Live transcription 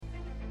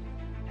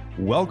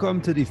Welcome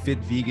to the Fit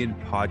Vegan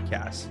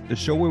Podcast, the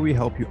show where we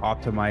help you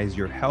optimize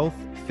your health,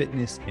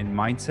 fitness, and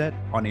mindset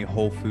on a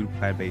whole food,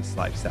 plant-based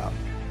lifestyle.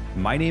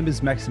 My name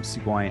is Maxime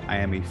Sigouin. I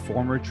am a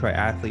former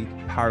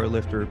triathlete,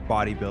 powerlifter,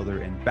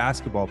 bodybuilder, and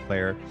basketball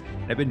player,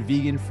 and I've been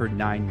vegan for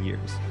 9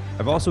 years.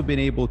 I've also been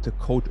able to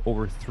coach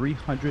over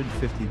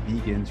 350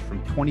 vegans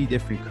from 20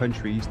 different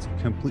countries to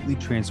completely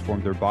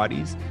transform their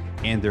bodies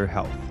and their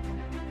health.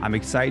 I'm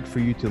excited for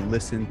you to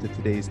listen to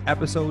today's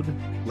episode.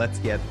 Let's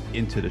get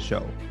into the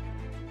show.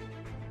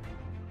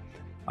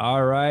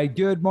 All right.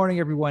 Good morning,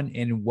 everyone,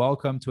 and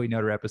welcome to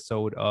another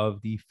episode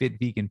of the Fit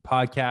Vegan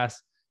Podcast.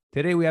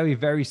 Today, we have a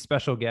very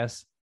special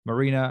guest,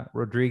 Marina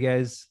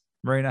Rodriguez.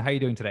 Marina, how are you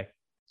doing today?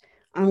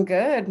 I'm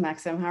good,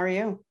 Maxim. How are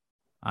you?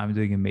 I'm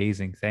doing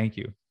amazing. Thank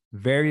you.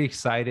 Very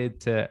excited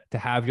to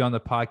have you on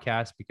the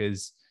podcast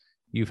because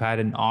you've had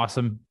an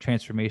awesome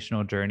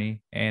transformational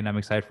journey, and I'm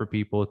excited for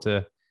people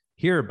to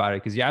hear about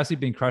it because you've actually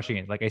been crushing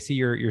it. Like I see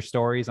your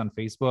stories on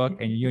Facebook,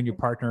 and you and your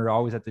partner are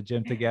always at the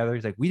gym together.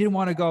 He's like, we didn't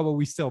want to go, but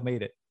we still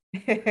made it.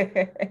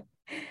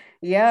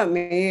 Yeah,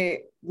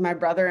 my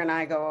brother and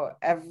I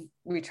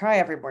we try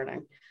every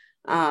morning.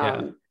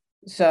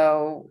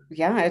 So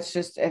yeah,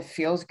 it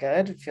feels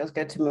good. It feels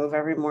good to move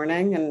every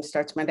morning and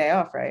starts my day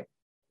off right.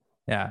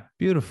 Yeah,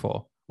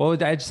 beautiful. Well,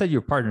 I just said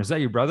your partner. Is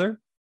that your brother?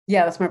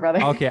 Yeah, that's my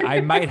brother. Okay,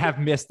 I might have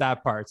missed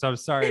that part, so I'm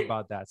sorry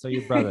about that. So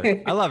your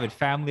brother. I love it.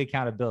 Family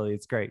accountability.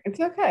 It's great. It's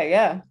okay.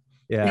 Yeah.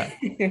 Yeah.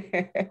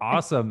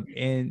 Awesome.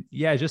 And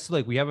yeah, just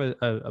like we have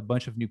a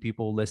bunch of new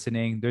people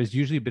listening. There's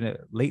usually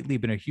lately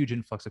been a huge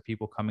influx of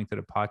people coming to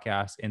the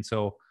podcast. And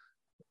so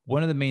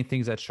one of the main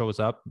things that shows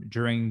up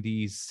during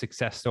these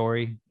success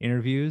story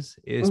interviews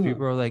is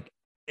people are like,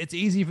 it's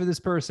easy for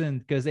this person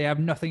because they have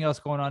nothing else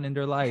going on in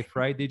their life,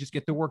 right? They just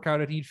get to work out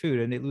and eat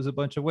food and they lose a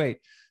bunch of weight.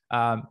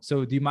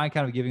 So do you mind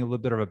kind of giving a little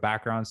bit of a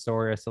background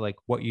story as to like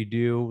what you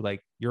do,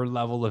 like your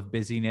level of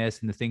busyness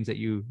and the things that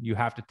you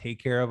have to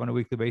take care of on a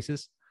weekly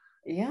basis?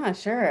 Yeah,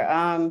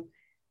 sure.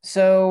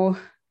 So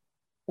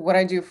what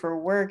I do for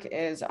work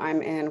is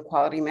I'm in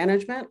quality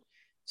management.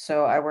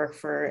 So I work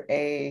for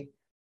a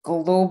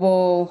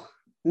global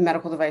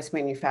medical device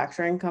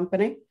manufacturing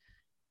company.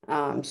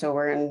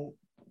 So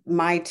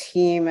my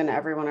team and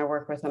everyone I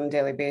work with on a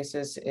daily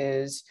basis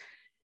is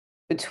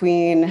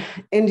between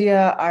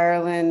India,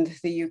 Ireland,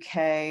 the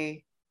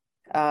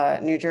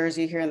UK, New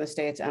Jersey here in the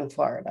States, and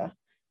Florida.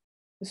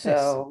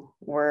 So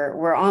nice.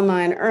 We're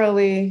online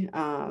early.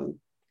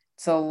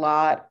 It's a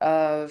lot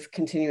of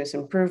continuous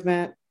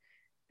improvement.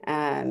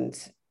 And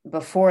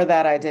before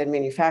that, I did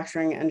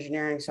manufacturing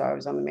engineering. So I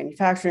was on the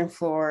manufacturing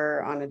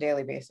floor on a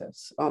daily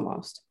basis,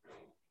 almost.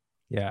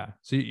 Yeah.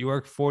 So you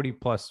work 40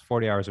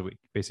 hours a week,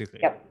 basically.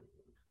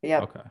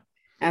 Yep. Okay.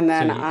 And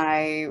then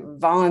I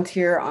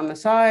volunteer on the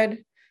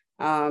side.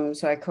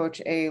 So I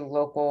coach a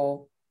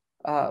local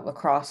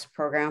lacrosse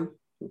program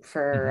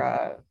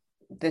for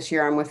this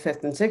year. I'm with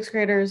 5th and 6th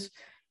graders.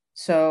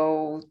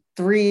 So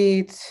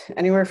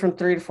anywhere from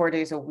 3 to 4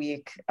 days a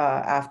week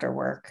after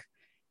work,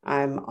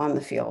 I'm on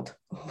the field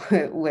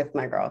with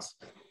my girls.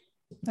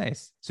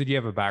 Nice. So do you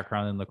have a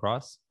background in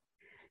lacrosse?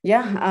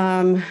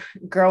 Yeah.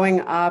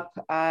 Growing up,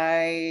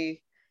 I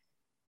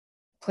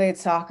played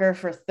soccer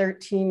for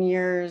 13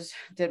 years,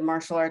 did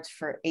martial arts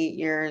for 8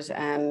 years,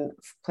 and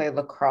played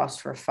lacrosse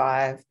for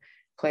 5,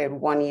 played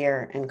 1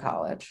 year in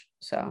college.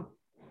 So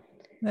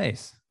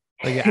nice.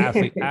 Like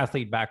an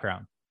athlete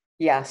background.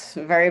 Yes,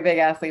 very big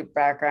athlete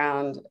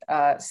background.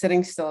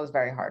 Sitting still is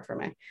very hard for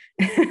me.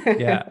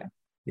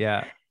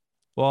 Yeah.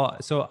 Well,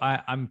 so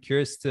I'm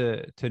curious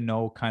to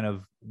know kind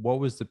of what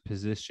was the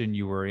position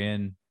you were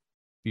in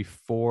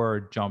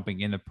before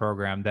jumping in the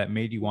program that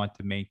made you want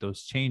to make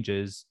those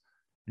changes,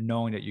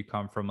 knowing that you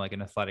come from like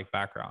an athletic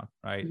background,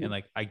 right? And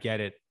like, I get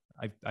it.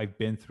 I've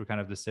been through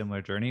kind of the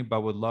similar journey, but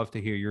would love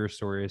to hear your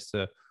story as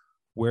to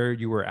where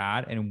you were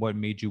at and what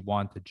made you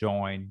want to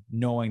join,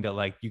 knowing that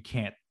like you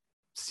can't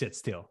sit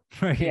still,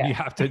 right? Yeah. You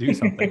have to do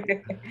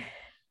something.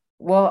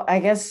 Well, I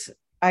guess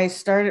I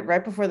started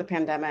right before the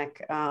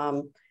pandemic.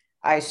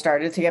 I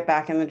started to get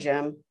back in the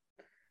gym,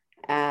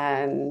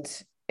 and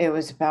it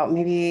was about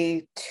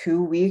maybe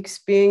 2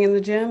 weeks being in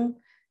the gym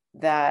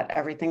that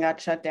everything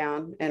got shut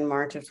down in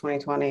March of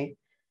 2020.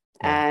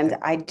 Yeah. And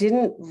I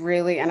didn't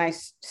really, and I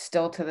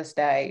still to this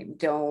day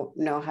don't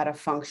know how to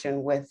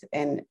function with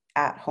an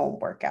at-home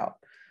workout.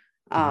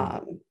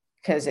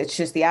 Because it's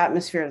just the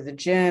atmosphere of the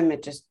gym.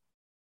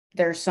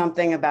 There's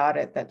something about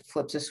it that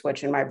flips a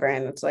switch in my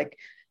brain. It's like,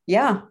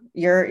 yeah,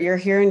 you're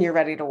here and you're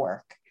ready to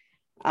work.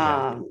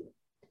 Yeah.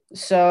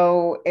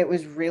 So it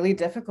was really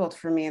difficult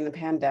for me in the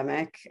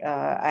pandemic.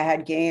 I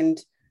had gained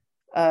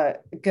a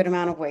good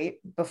amount of weight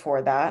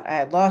before that. I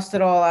had lost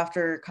it all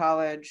after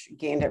college,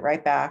 gained it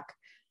right back.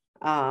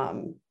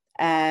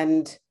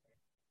 And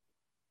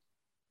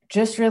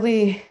just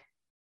really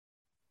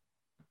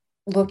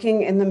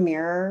looking in the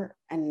mirror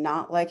and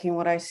not liking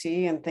what I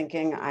see and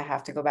thinking I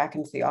have to go back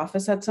into the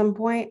office at some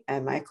point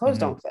and my clothes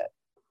don't fit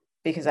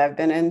because I've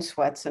been in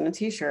sweats and a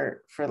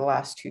t-shirt for the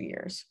last 2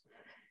 years.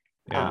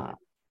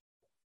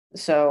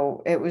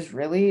 So it was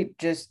really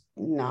just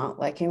not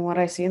liking what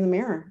I see in the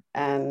mirror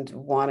and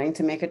wanting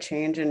to make a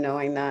change and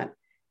knowing that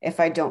if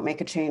I don't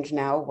make a change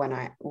now,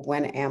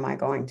 when am I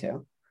going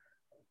to?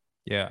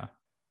 Yeah.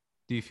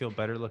 Do you feel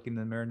better looking in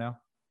the mirror now?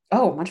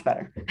 Oh, much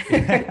better.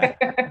 Yeah.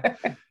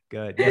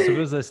 Good. Yeah. So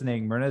who's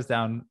listening? Myrna's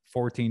down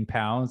 14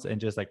 pounds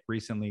and just like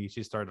recently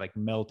she started like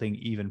melting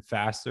even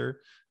faster.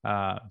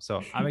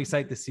 So I'm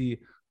excited to see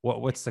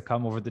what's to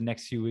come over the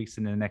next few weeks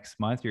and the next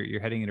month.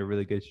 You're heading in a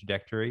really good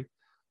trajectory.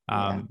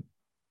 Yeah.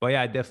 But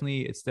yeah,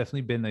 definitely, it's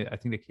definitely been, I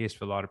think, the case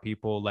for a lot of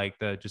people. Like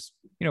the just,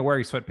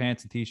 wearing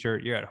sweatpants and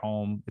t-shirt, you're at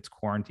home, it's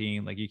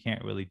quarantine, like you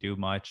can't really do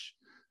much.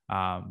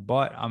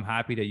 But I'm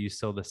happy that you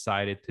still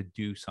decided to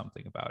do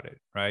something about it,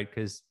 right?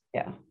 Because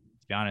Yeah.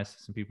 to be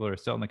honest, some people are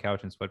still on the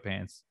couch in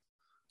sweatpants.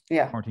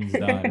 Yeah. Quarantine's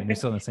done, and you're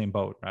still in the same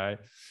boat, right?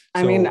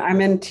 I mean, So, I'm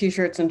in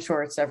t-shirts and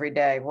shorts every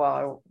day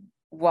while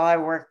I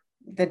work.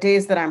 The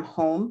days that I'm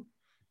home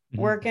mhm.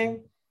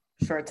 working,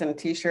 shorts and a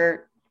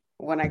t-shirt.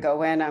 When I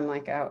go in, I'm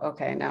like, oh,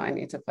 okay, now I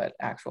need to put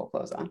actual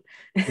clothes on.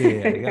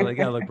 Yeah, you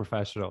gotta look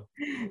professional.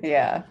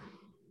 Yeah.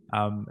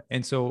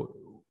 And so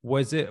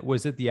was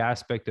it the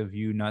aspect of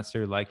you not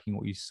necessarily liking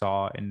what you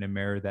saw in the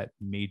mirror that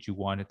made you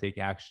want to take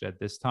action at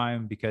this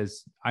time?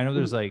 Because I know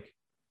Mhm.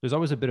 there's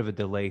always a bit of a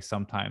delay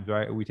sometimes,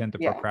 right? We tend to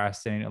Yeah.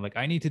 procrastinate and like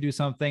I need to do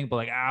something, but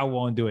like I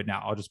won't do it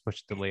now. I'll just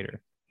push it to later.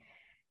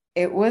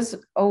 It was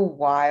a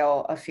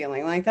while of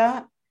feeling like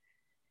that.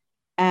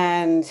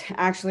 And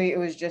actually, it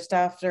was just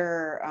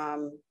after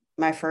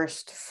my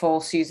first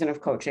full season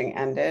of coaching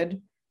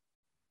ended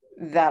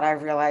that I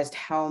realized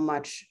how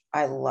much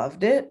I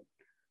loved it.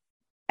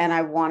 And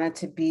I wanted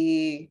to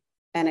be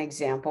an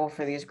example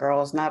for these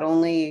girls, not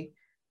only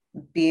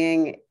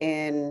being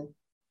in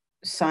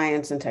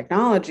science and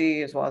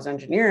technology as well as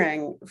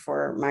engineering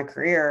for my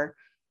career.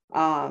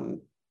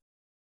 Um,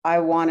 I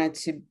wanted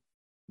to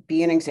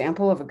be an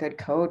example of a good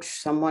coach,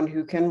 someone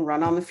who can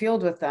run on the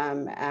field with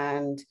them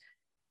and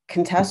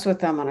contest with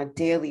them on a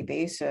daily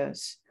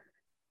basis.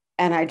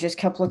 And I just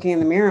kept looking in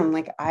the mirror. I'm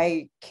like,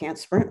 I can't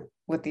sprint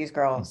with these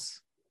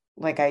girls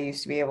like I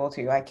used to be able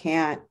to. I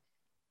can't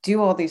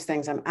do all these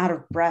things. I'm out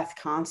of breath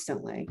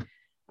constantly.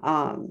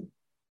 Um,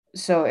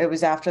 so it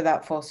was after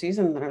that full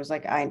season that I was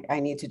like, I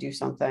need to do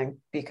something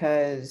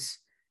because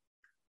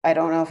I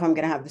don't know if I'm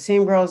going to have the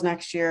same girls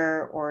next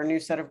year or a new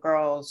set of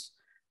girls,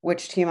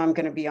 which team I'm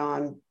going to be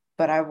on,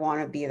 but I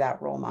want to be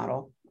that role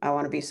model. I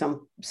want to be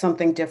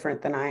something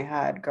different than I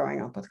had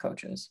growing up with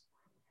coaches.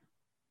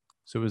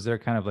 So was there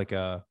kind of like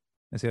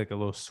let's say like a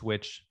little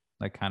switch,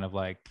 like kind of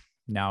like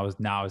now is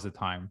the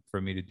time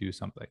for me to do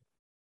something?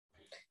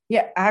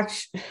 Yeah,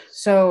 actually,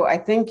 so I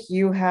think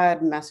you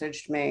had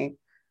messaged me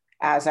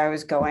as I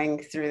was going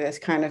through this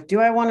kind of, do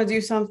I want to do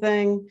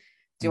something?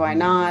 Do I Mm-hmm.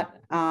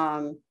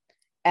 not?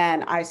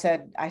 And I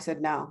said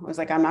no. I was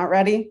like, I'm not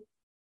ready,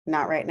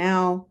 not right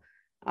now.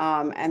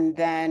 And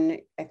then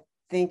I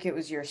think it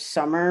was your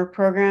summer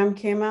program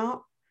came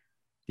out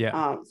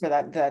Yeah. for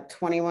that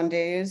 21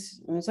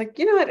 days. And I was like,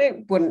 you know what?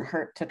 It wouldn't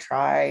hurt to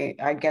try.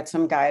 I'd get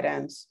some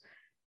guidance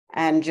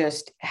and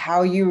just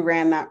how you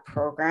ran that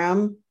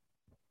program.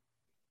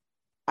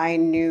 I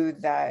knew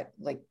that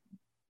like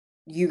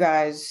you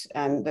guys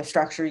and the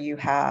structure you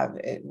have,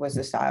 it was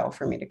the style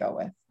for me to go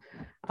with.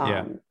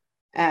 Yeah. Um,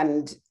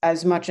 and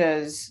as much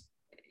as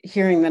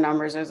hearing the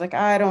numbers, I was like,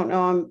 I don't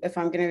know if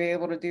I'm going to be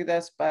able to do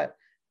this, but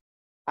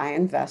I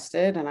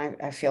invested and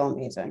I feel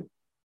amazing.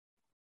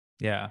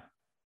 Yeah.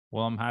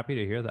 Well, I'm happy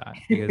to hear that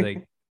because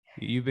like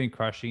you've been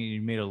crushing,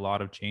 you made a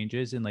lot of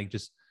changes, and like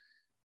just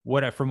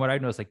from what I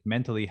know is like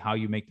mentally how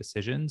you make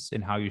decisions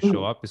and how you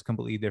show Mhm. up is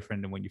completely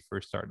different than when you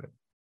first started.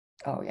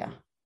 Oh yeah.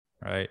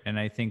 Right. And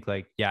I think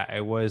like, yeah,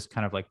 it was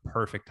kind of like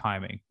perfect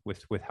timing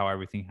with how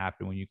everything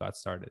happened when you got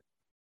started.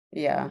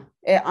 Yeah.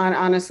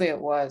 Honestly, it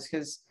was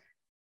because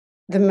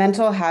the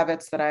mental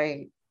habits that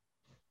I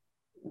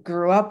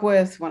grew up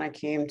with when I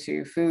came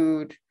to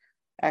food,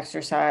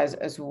 exercise,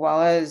 as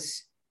well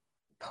as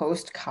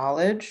post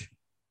college,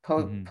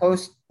 Mm-hmm.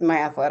 post my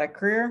athletic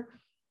career,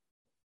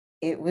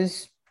 it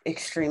was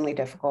extremely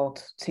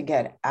difficult to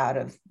get out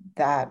of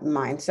that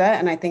mindset.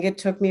 And I think it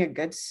took me a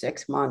good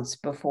 6 months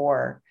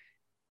before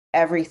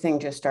everything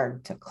just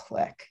started to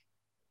click.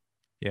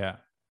 Yeah.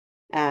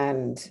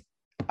 And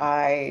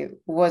I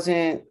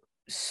wasn't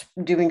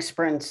doing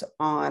sprints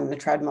on the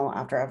treadmill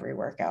after every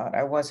workout.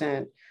 I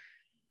wasn't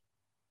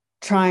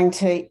trying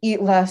to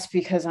eat less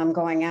because I'm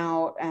going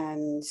out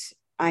and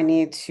I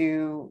need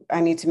to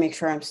make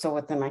sure I'm still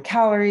within my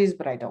calories,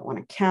 but I don't want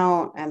to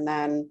count. And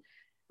then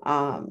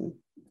um,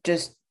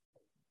 just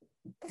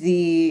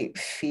the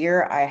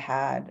fear I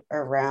had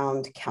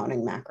around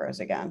counting macros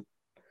again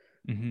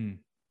Mm-hmm.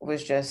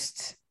 was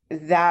just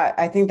that.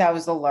 I think that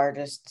was the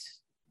largest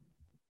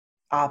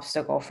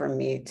obstacle for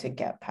me to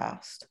get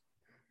past.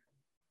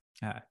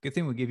 Yeah. Good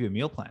thing we give you a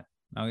meal plan.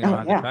 Now you don't Oh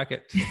have to yeah. track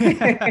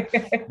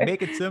it.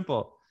 Make it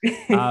simple.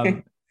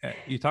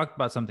 You talked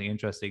about something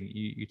interesting.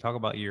 You talk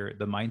about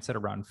the mindset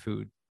around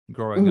food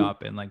growing Mhm.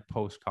 up and like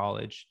post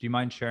college. Do you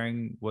mind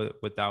sharing what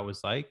that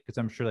was like? Because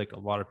I'm sure like a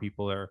lot of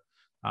people are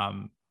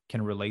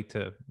can relate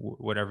to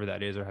whatever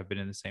that is or have been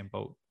in the same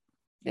boat.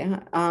 Yeah.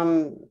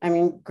 I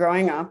mean,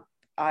 growing up,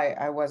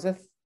 I was a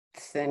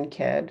thin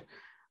kid.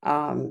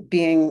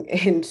 Being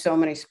in so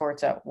many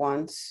sports at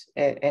once,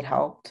 it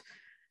helped.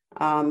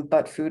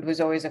 But food was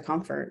always a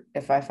comfort.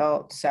 If I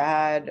felt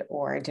sad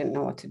or I didn't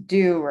know what to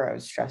do or I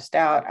was stressed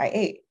out, I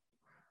ate.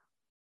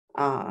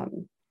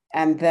 Um,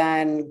 and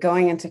then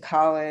going into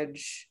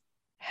college,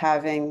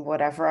 having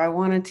whatever I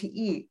wanted to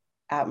eat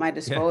at my Yeah.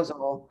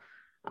 disposal,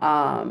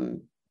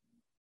 um,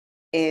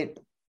 it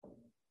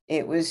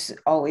it was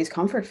always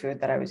comfort food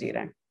that I was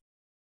eating.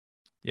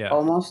 Yeah.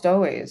 Almost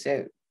always.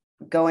 It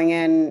going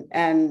in,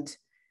 and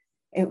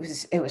it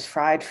was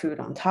fried food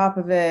on top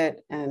of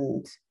it.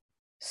 And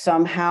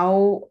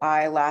somehow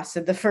I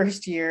lasted the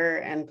first year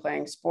and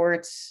playing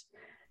sports.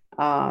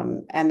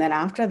 And then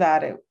after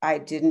that, I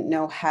didn't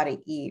know how to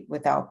eat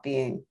without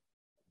being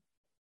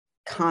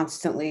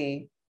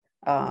constantly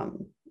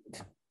um,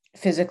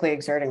 physically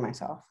exerting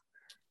myself.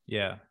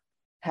 Yeah.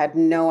 Had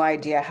no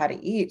idea how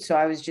to eat. So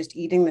I was just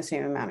eating the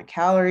same amount of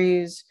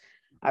calories.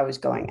 I was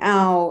going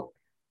out.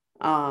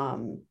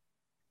 Um,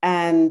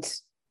 and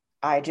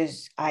I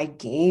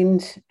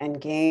gained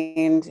and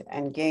gained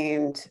and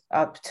gained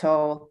up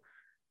till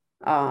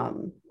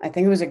I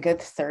think it was a good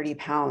 30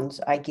 pounds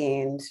I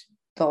gained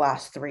the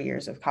last 3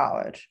 years of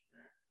college.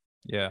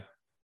 Yeah.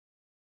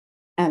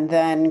 And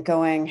then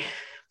going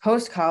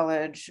post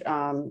college,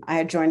 I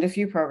had joined a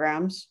few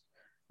programs.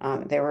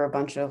 There were a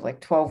bunch of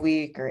like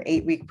 12-week or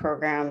 8-week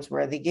programs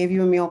where they gave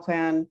you a meal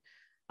plan,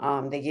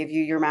 they gave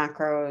you your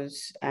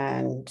macros,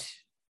 and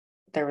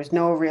there was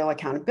no real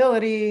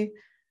accountability.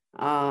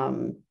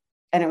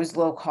 And it was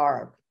low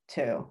carb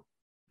too.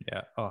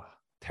 Yeah. Oh,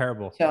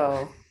 terrible.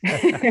 So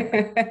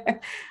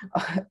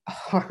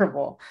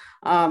horrible.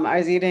 I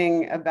was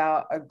eating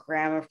about a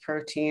gram of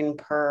protein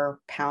per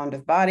pound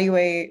of body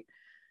weight,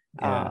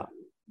 Yeah.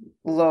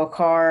 low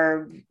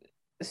carb.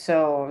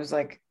 So I was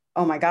like,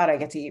 oh my God, I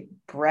get to eat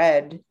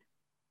bread.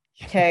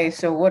 Okay,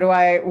 so what do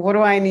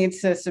I need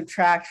to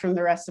subtract from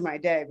the rest of my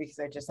day because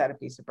I just had a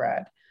piece of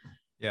bread?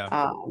 Yeah.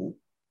 Um,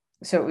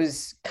 so it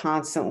was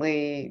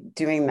constantly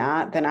doing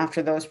that. Then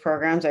after those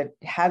programs, I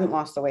hadn't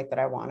lost the weight that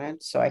I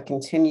wanted. So I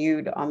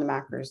continued on the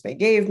macros they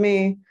gave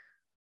me,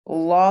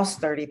 lost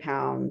 30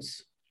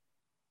 pounds,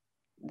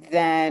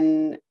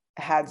 then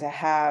had to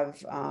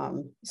have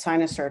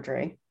sinus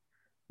surgery,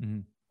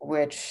 Mm-hmm.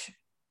 which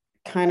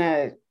kind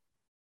of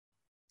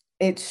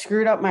it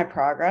screwed up my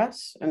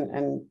progress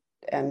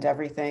and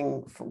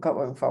everything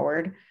going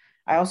forward.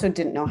 I also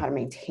didn't know how to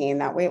maintain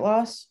that weight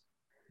loss.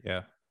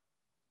 Yeah.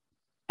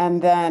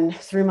 And then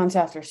 3 months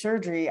after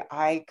surgery,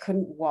 I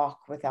couldn't walk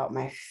without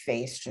my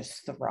face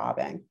just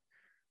throbbing.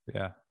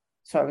 Yeah.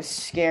 So I was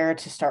scared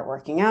to start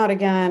working out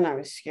again. I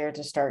was scared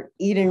to start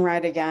eating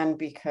right again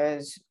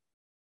because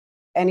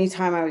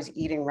anytime I was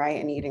eating right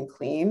and eating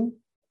clean,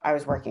 I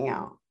was working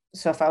out.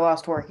 So if I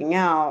lost working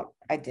out,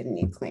 I didn't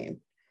eat clean.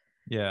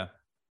 Yeah.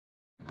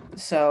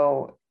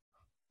 So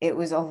it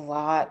was a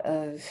lot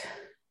of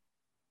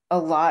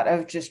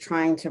just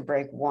trying to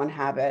break one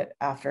habit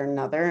after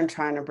another and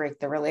trying to break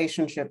the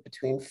relationship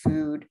between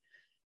food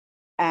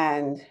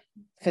and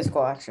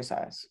physical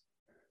exercise.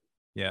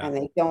 Yeah. And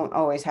they don't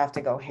always have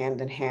to go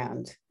hand in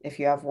hand. If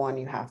you have one,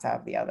 you have to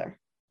have the other.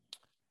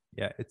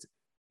 Yeah.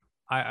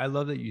 I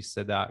love that you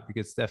said that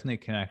because it's definitely a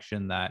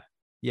connection that,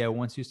 yeah,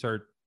 once you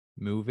start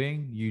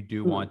moving, you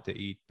do Mm, want to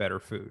eat better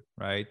food,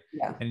 right?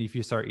 yeah. And if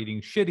you start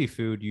eating shitty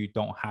food, you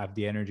don't have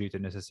the energy to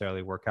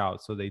necessarily work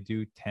out. So they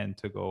do tend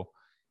to go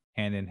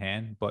hand in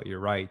hand. But you're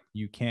right.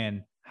 You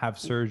can have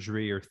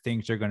surgery or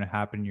things are going to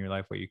happen in your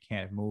life where you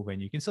can't move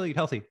and you can still eat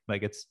healthy.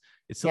 Like it's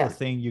still a Yeah.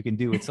 thing you can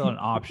do. It's still an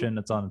option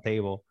that's on the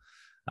table.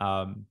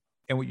 Um,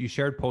 and what you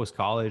shared post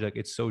college, like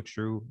it's so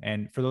true.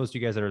 And for those of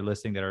you guys that are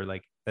listening that are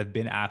like that have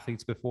been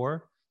athletes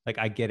before, like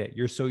I get it.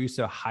 You're so used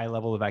to a high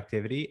level of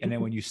activity, and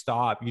then when you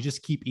stop, you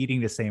just keep eating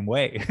the same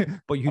way,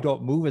 but you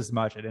don't move as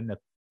much, and then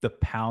the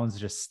pounds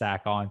just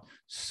stack on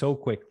so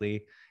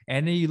quickly.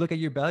 And then you look at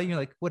your belly, and you're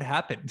like, "What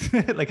happened?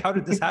 Like, how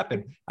did this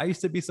happen? I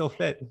used to be so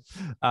fit."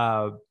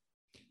 Uh,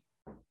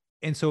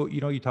 and so,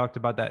 you talked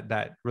about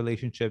that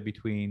relationship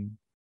between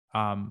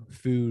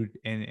food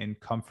and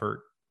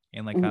comfort,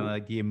 and like kind of Mhm.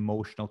 like the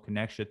emotional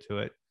connection to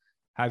it.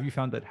 Have you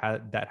found that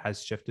that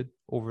has shifted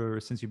over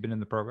since you've been in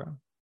the program?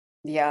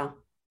 Yeah.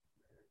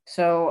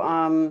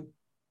 So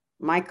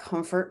my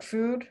comfort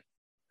food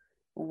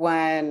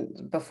when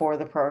before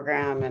the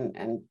program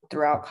and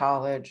throughout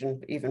college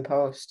and even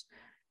post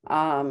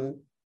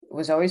um,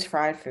 was always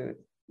fried food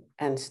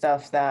and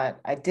stuff that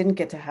I didn't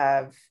get to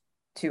have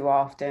too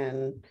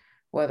often,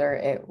 whether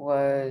it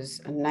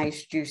was a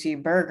nice juicy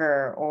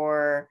burger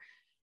or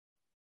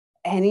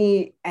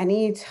any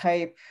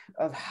type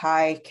of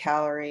high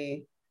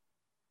calorie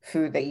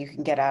food that you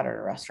can get out at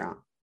a restaurant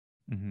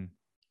Mm-hmm.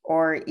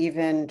 or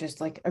even just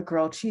like a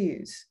grilled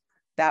cheese.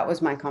 That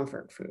was my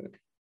comfort food.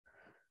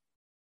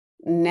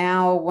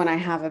 Now when I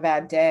have a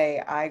bad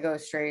day, I go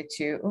straight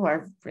to, oh, I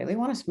really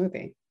want a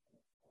smoothie.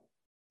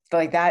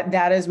 Like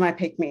that is my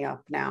pick me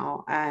up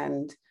now.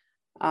 And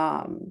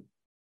um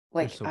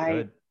They're like so I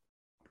good.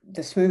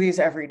 the smoothies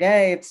every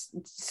day.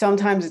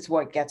 Sometimes it's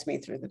what gets me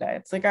through the day.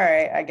 It's like, all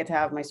right, I get to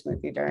have my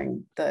smoothie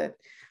during the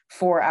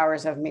 4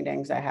 hours of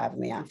meetings I have in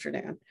the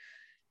afternoon.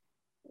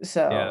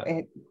 So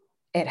Yeah.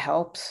 it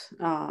helps.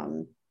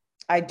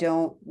 I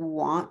don't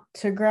want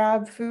to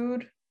grab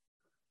food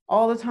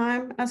all the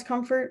time as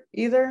comfort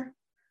either.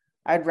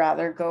 I'd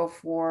rather go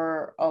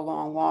for a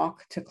long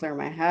walk to clear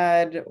my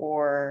head,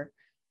 or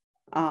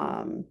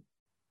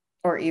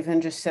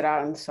even just sit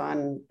out in the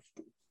sun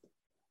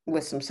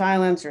with some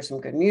silence or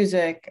some good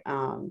music,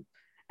 and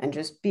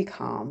just be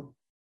calm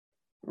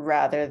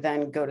rather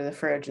than go to the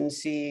fridge and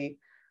see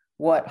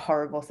what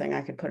horrible thing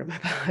I could put in my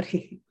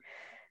body.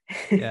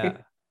 Yeah.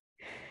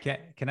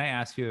 Can I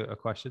ask you a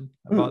question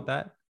about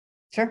that?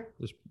 Sure.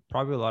 There's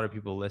probably a lot of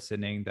people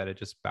listening that it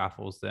just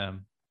baffles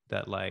them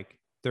that like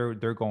they're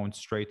going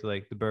straight to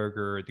like the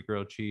burger or the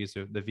grilled cheese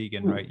or the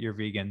vegan, right? You're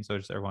vegan, so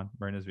just everyone,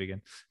 Marina's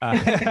vegan,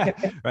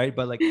 right?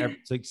 But like,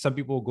 it's like some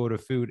people go to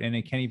food and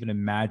they can't even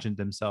imagine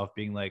themselves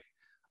being like,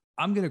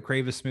 I'm gonna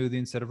crave a smoothie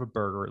instead of a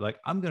burger. Like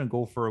I'm gonna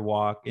go for a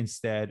walk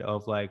instead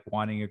of like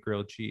wanting a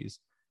grilled cheese.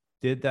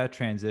 Did that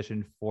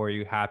transition for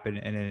you happen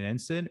in an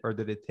instant, or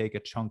did it take a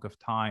chunk of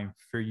time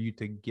for you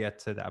to get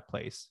to that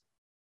place?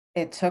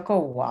 It took a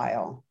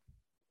while.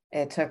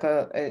 It took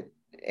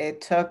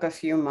a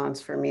few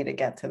months for me to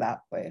get to that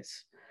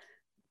place.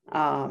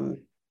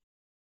 Um,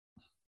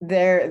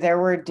 there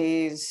were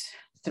days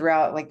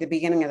throughout like the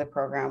beginning of the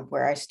program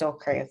where I still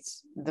craved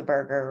the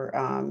burger.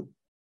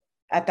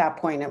 At that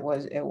point, it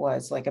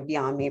was like a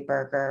Beyond Meat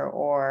burger,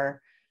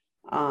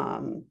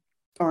 um,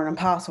 or an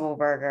Impossible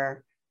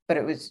burger, but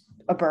it was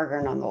a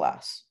burger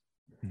nonetheless.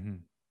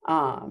 Mm-hmm.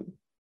 Um,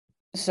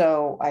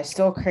 so I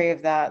still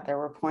crave that. There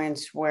were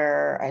points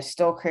where I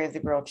still crave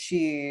the grilled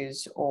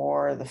cheese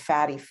or the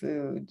fatty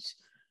foods,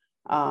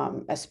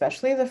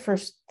 especially the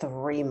first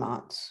 3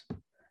 months.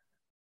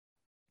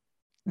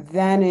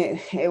 Then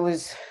it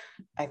was,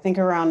 I think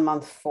around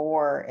month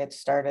 4, it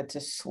started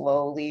to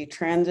slowly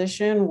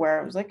transition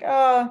where it was like,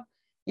 oh,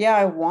 yeah,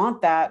 I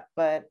want that,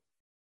 but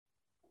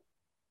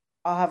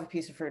I'll have a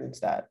piece of fruit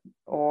instead.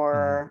 Mm-hmm.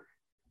 Or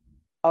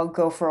I'll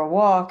go for a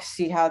walk,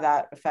 see how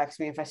that affects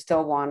me. If I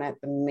still want it,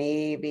 then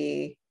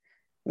maybe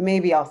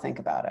I'll think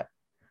about it.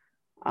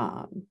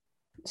 Um,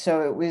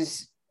 so it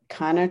was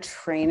kind of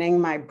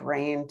training my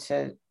brain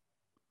to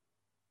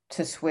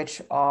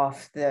switch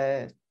off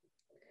the,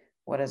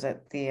 what is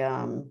it?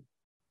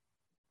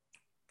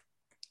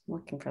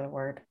 Looking for the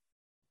word.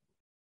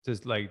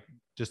 Just like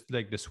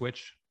the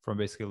switch from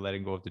basically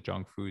letting go of the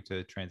junk food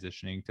to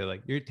transitioning to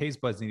like your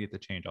taste buds needed to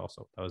change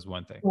also. That was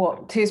one thing.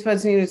 Well, taste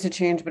buds needed to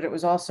change, but it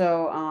was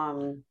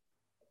also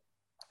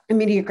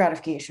immediate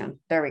gratification.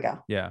 There we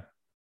go. Yeah.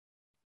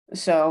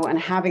 So, and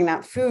having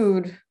that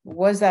food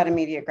was that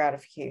immediate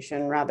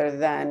gratification rather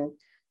than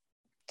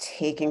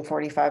taking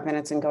 45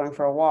 minutes and going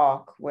for a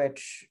walk,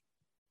 which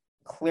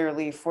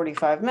clearly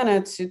 45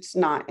 minutes, it's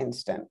not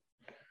instant.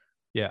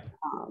 Yeah.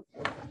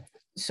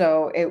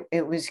 So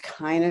it was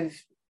kind of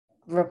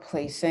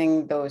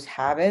replacing those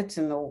habits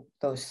and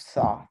those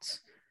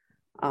thoughts.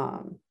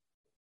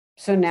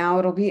 So now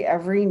it'll be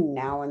every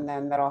now and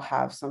then that I'll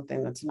have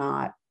something that's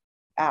not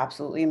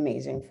absolutely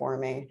amazing for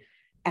me.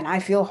 And I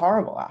feel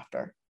horrible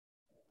after.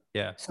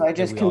 Yeah. So I Yeah,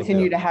 just we all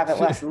continue do. to have it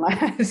less and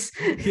less.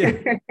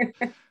 Yeah.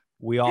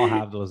 We all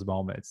have those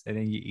moments. And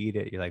then you eat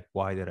it. You're like,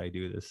 why did I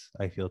do this?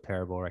 I feel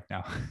terrible right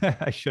now.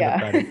 I should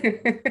have done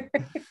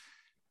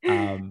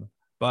it.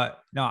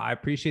 But no, I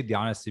appreciate the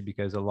honesty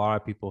because a lot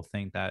of people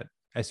think that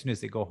as soon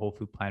as they go whole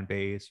food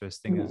plant-based, or as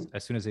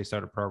soon as they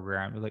start a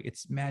program, they're like,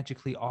 it's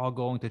magically all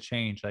going to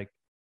change. Like,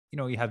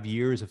 you have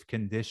years of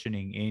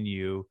conditioning in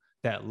you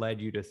that led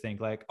you to think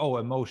like, oh,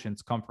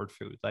 emotions, comfort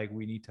food. Like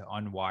we need to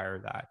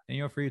unwire that.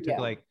 And for you, it took Yeah.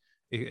 like,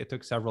 it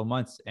took several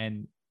months.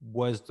 And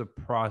was the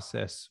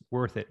process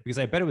worth it? Because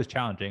I bet it was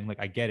challenging. Like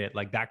I get it.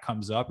 Like that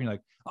comes up and you're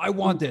like, I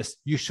want this.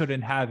 You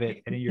shouldn't have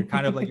it. And then you're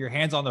kind of like your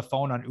hands on the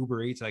phone on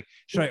Uber Eats. Like,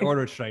 should I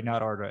order it? Should I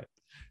not order it?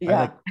 Right? Yeah.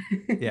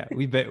 Like, yeah,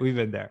 we've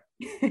been there.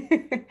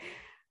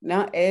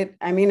 No,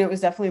 I mean, it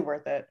was definitely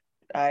worth it.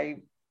 I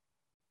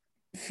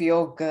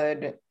feel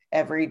good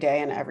every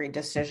day and every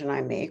decision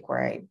I make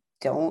where I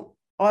don't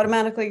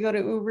automatically go to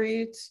Uber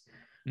Eats.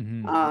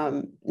 Mm-hmm.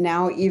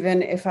 Now,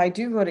 even if I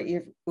do go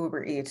to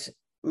Uber Eats,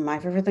 my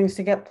favorite thing is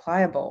to get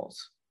pliables,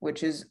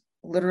 which is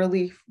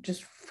literally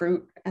just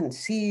fruit and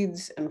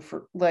seeds and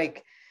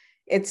like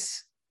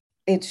it's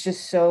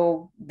just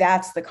so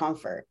that's the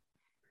comfort.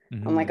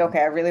 I'm like, Mm-hmm.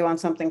 okay, I really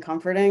want something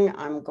comforting.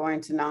 I'm going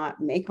to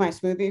not make my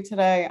smoothie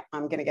today.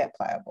 I'm going to get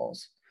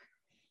pliables.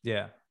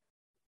 Yeah.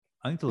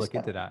 I need to look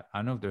into So. that. I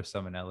don't know if there's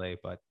some in LA,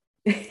 but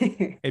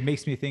it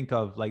makes me think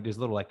of like there's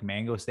little like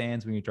mango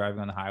stands when you're driving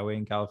on the highway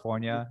in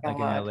California, like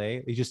in God. LA.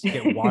 You just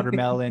get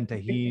watermelon,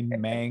 tahini,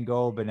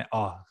 mango, but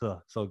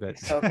so good.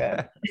 So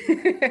good.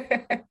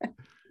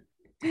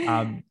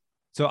 um,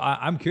 so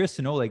I'm curious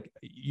to know, like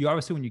you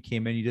obviously when you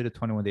came in, you did a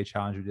 21-day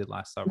challenge you did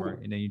last summer,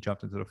 and then you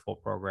jumped into the full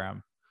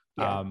program.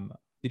 Yeah.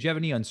 Did you have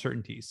any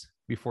uncertainties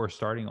before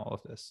starting all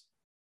of this?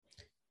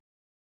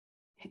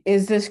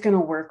 Is this going to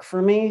work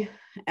for me?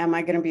 Am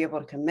I going to be able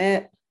to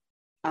commit?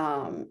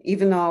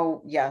 Even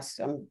though, yes,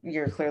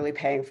 you're clearly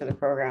paying for the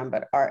program,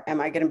 but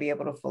am I going to be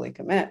able to fully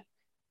commit?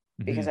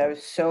 Because Mm-hmm. I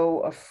was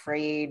so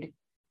afraid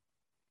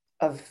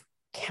of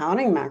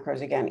counting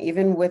macros again,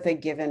 even with a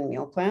given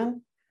meal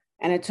plan.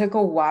 And it took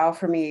a while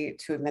for me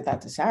to admit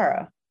that to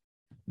Sarah.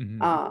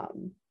 Mm-hmm.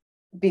 Um,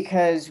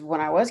 because when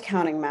I was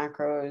counting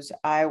macros,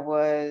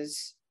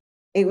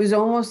 it was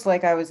almost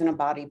like I was in a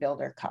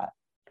bodybuilder cut.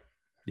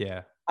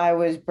 Yeah. I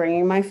was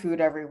bringing my food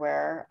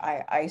everywhere.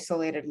 I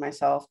isolated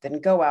myself,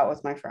 didn't go out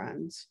with my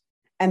friends,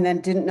 and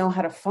then didn't know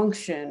how to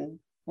function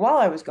while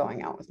I was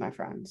going out with my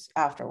friends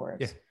Yeah.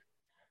 afterwards.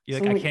 You're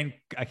So like, I'm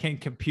like, I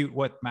can't compute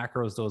what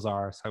macros those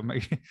are. So I'm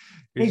like,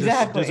 there's a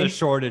exactly.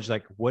 shortage.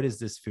 Like, what is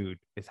this food?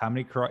 It's how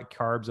many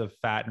carbs of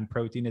fat and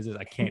protein is it?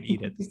 I can't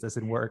eat it. This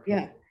doesn't work.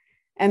 Yeah.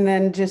 And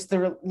then just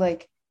the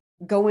like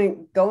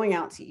going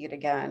out to eat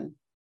again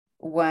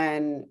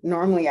when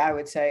normally I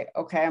would say,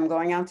 okay, I'm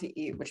going out to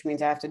eat, which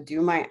means I have to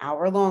do my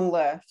hour-long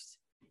lift.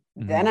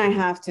 Then Mm-hmm. I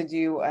have to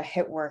do a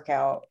HIIT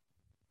workout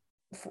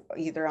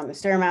either on the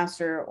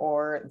Stairmaster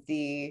or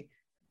the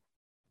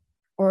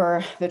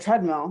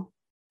treadmill.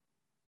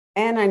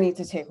 And I need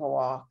to take a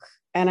walk.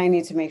 And I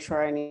need to make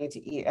sure I need to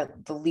eat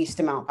at the least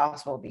amount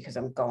possible because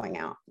I'm going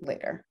out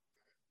later.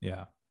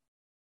 Yeah.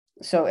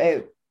 So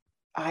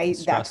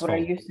It's that's what I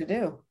stressful. used to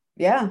do.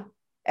 Yeah.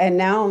 And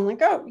now I'm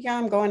like, oh yeah,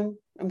 I'm going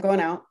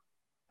out.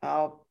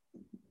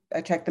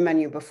 I check the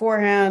menu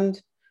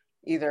beforehand,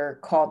 either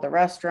called the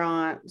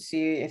restaurant,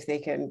 see if they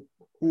can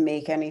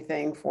make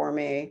anything for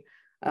me.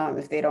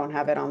 If they don't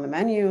have it on the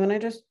menu, and I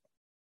just,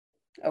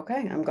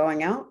 okay, I'm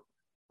going out.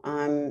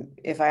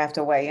 If I have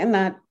to weigh in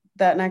that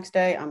next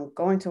day, I'm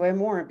going to weigh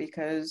more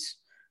because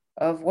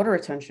of water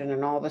retention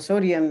and all the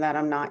sodium that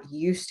I'm not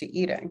used to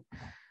eating.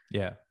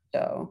 Yeah.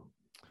 So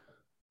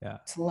Yeah.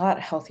 it's a lot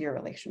healthier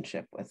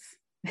relationship with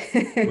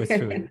With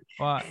food.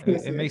 Well,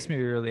 with it makes food.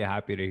 me really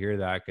happy to hear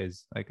that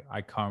because like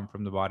I come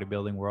from the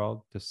bodybuilding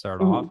world to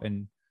start off, Mhm.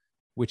 and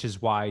which is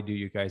why I do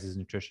you guys'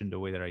 nutrition the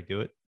way that I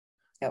do it.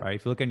 Yep. Right?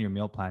 If you look at your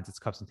meal plans, it's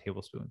cups and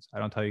tablespoons. I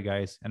don't tell you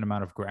guys an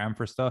amount of gram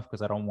for stuff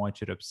because I don't want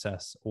you to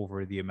obsess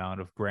over the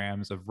amount of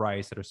grams of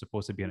rice that are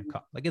supposed to be in a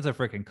cup. Like it's a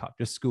freaking cup.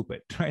 Just scoop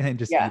it, right? And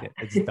just eat Yeah. it.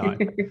 It's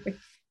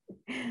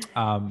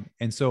done.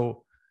 And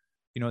so,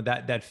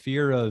 that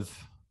fear of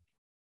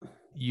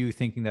you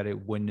thinking that it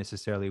wouldn't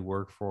necessarily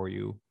work for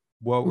you,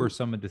 what were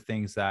some of the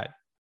things that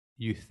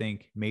you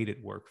think made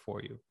it work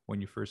for you when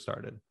you first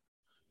started?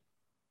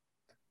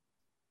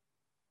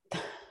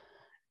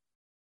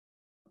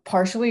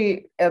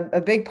 Partially,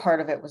 a big part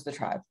of it was the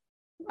tribe.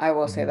 I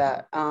will say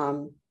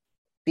Mm-hmm. that.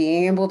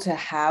 Being able to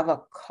have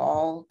a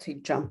call to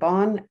jump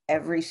on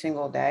every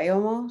single day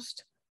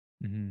almost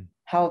Mm-hmm.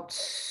 helped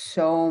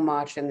so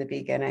much in the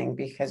beginning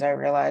because I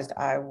realized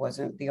I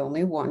wasn't the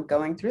only one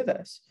going through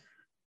this.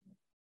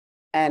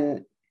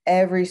 And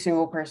every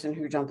single person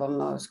who jumped on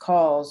those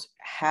calls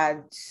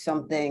had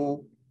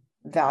something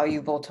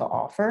valuable to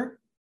offer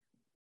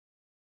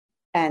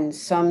and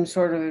some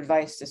sort of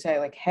advice to say,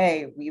 like,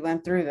 hey, we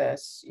went through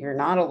this, you're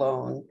not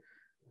alone,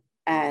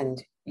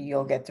 and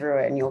you'll get through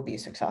it and you'll be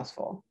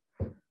successful.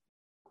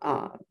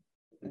 Um,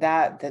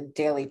 that the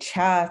daily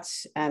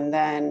chats, and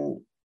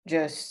then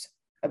just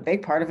a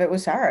big part of it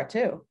was Sarah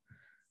too.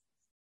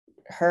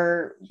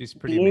 Her She's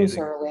pretty being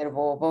so amazing.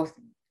 relatable, both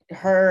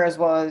her as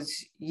well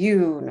as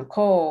you,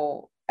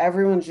 Nicole,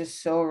 everyone's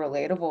just so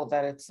relatable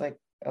that it's like,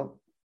 oh,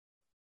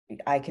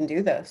 I can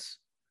do this.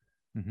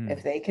 Mm-hmm.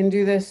 If they can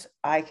do this,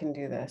 I can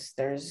do this.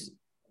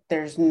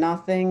 There's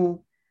nothing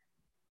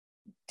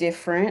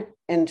different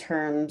in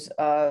terms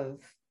of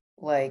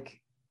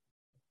like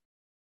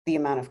the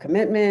amount of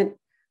commitment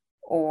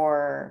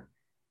or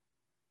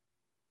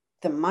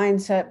the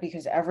mindset,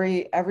 because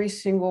every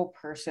single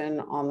person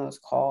on those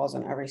calls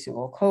and every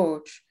single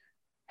coach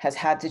has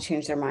had to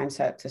change their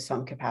mindset to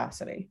some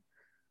capacity.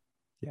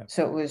 Yeah.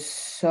 So it was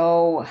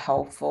so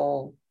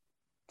helpful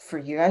for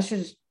you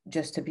guys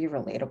just to be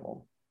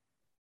relatable.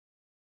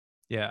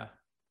 Yeah.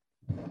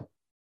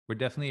 We're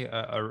definitely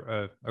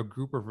a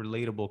group of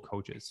relatable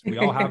coaches. We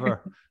all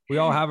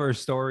have our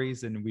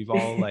stories, and we've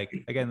all like,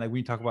 again, like when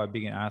you talk about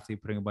being an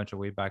athlete, putting a bunch of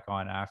weight back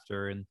on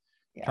after and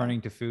Yeah.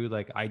 turning to food,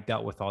 like I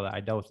dealt with all that.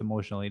 I dealt with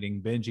emotional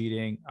eating, binge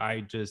eating.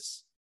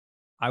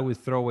 I would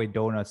throw away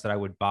donuts that I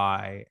would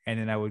buy, and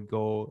then I would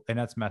go, and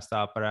that's messed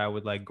up, but I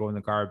would like go in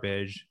the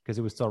garbage because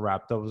it was still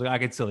wrapped up. I was like, I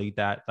could still eat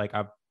that. Like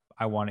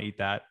I want to eat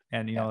that.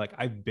 And Yeah. like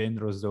I've been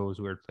those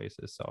weird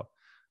places. So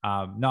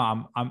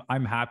no,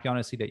 I'm happy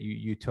honestly that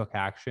you took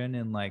action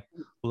and like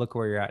look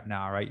where you're at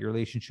now, right? Your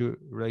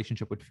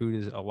relationship with food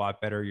is a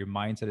lot better. Your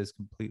mindset is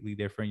completely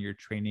different. You're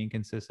training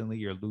consistently,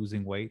 you're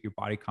losing weight, your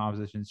body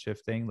composition is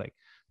shifting. Like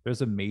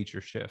there's a major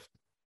shift.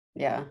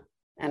 Yeah.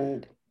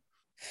 And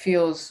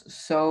feels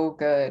so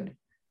good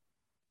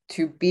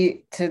to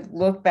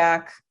look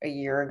back a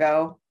year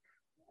ago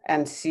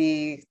and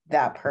see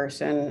that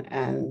person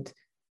and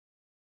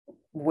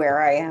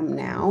where I am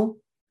now,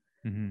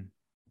 Mm-hmm.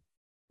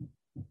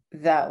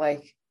 that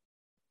like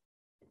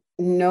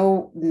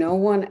no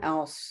one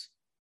else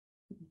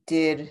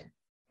did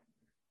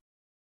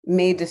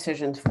made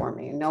decisions for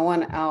me. No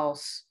one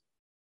else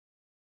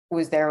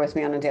was there with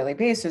me on a daily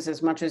basis,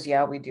 as much as,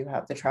 yeah, we do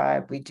have the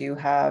tribe, we do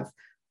have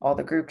all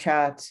the group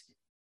chats.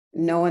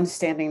 No one's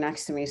standing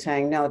next to me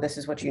saying, no, this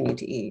is what you need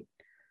to eat.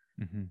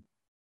 Mm-hmm.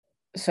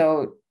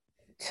 So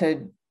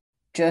to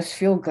just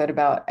feel good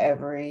about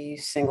every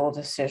single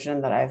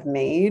decision that I've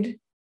made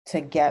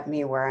to get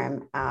me where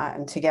I'm at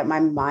and to get my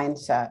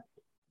mindset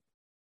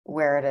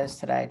where it is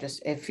today,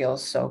 just it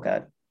feels so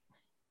good.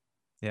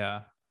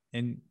 Yeah.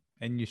 And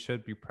you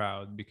should be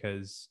proud,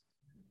 because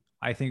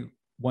I think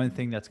one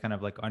thing that's kind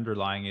of like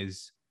underlying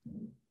is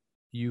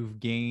you've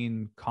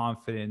gained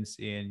confidence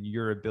in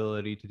your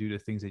ability to do the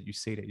things that you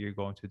say that you're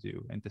going to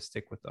do and to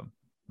stick with them.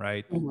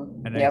 Right.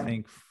 Mm-hmm. And I Yep.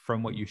 think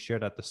from what you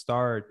shared at the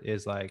start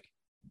is like,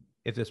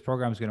 if this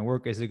program is going to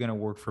work, is it going to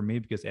work for me?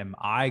 Because am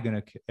I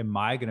going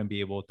to be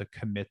able to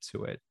commit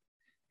to it?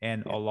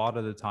 And a Yep. lot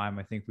of the time,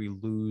 I think we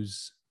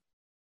lose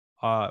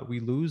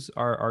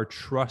our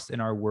trust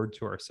in our word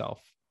to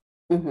ourselves.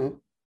 Mm-hmm.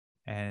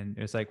 And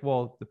it's like,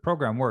 well, the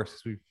program works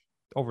because we've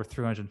over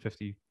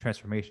 350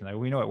 transformation. Like,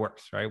 we know it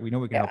works, right? We know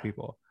we can help Yeah.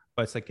 people,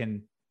 but it's like,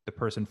 can the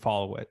person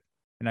follow it?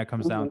 And that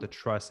comes down Mm-hmm. to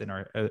trust in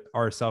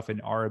ourself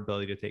and our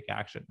ability to take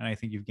action. And I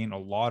think you've gained a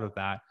lot of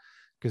that,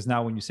 because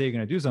now when you say you're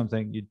going to do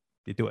something, you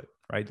do it,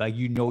 right? Like,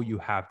 you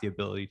have the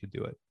ability to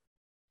do it.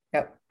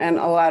 Yep. And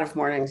a lot of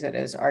mornings it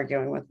is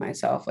arguing with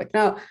myself, like,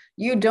 no,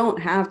 you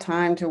don't have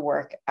time to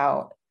work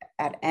out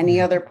at any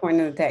other point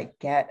in the day.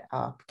 Get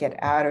up,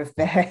 get out of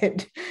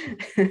bed.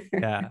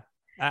 Yeah.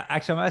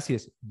 Actually, I'm asking you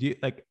this. Do you,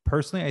 like,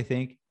 personally, I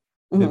think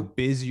the Mm-hmm.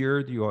 busier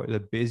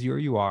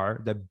you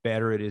are, the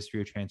better it is for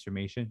your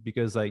transformation,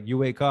 because like, you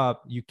wake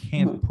up, you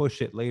can't Mm-hmm.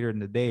 push it later in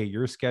the day.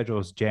 Your schedule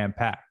is jam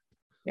packed,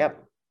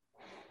 Yep.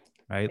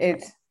 right?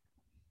 It's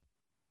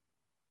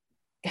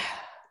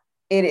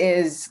it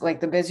is like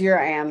the busier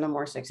I am, the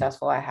more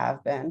successful I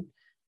have been.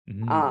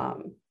 Mm-hmm.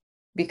 Um,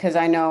 because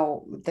I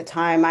know the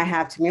time I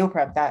have to meal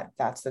prep,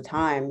 that's the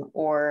time.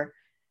 Or,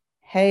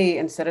 hey,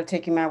 instead of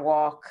taking my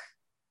walk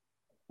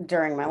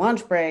during my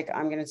lunch break,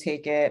 I'm going to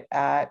take it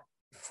at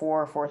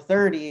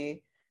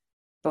 4:30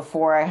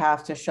 before I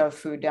have to shove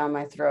food down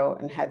my throat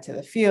and head to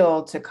the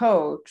field to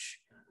coach.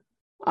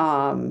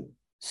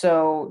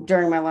 So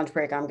during my lunch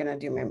break, I'm going to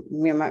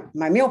do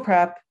my meal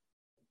prep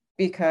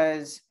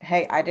because,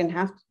 hey, I didn't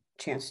have a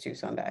chance to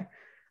Sunday.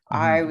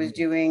 I Mm-hmm. was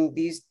doing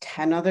these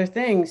 10 other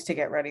things to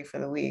get ready for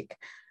the week.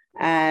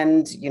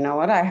 And you know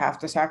what? I have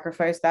to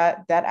sacrifice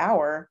that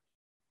hour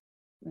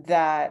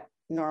that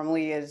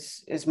normally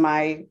is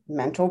my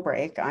mental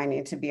break. I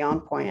need to be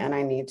on point and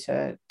I need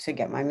to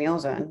get my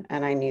meals in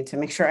and I need to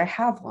make sure I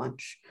have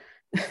lunch.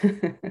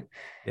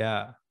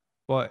 Yeah.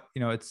 But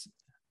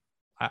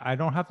I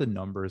don't have the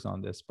numbers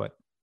on this, but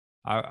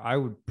I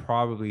would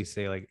probably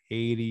say like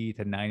 80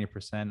 to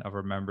 90% of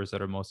our members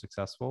that are most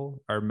successful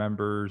are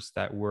members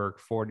that work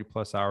 40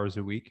 plus hours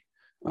a week,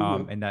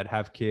 Mm-hmm. and that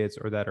have kids,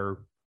 or that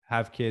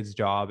have kids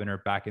job and are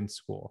back in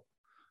school.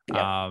 Yep.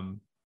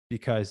 Um,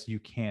 because you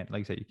can't,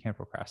 like I said, you can't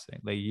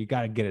procrastinate. Like, you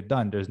got to get it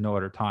done. There's no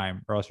other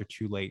time, or else you're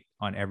too late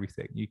on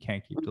everything. You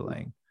can't keep Mm-hmm.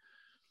 delaying.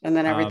 And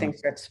then everything Um,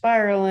 starts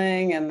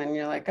spiraling and then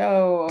you're like,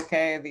 oh,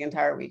 okay, the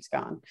entire week's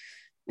gone.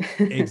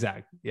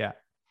 exactly. Yeah.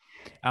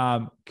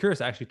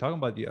 Curious, actually, talking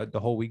about the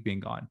whole week being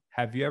gone.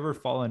 Have you ever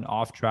fallen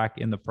off track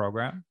in the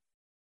program?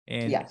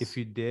 And if Yes.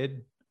 you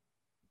did,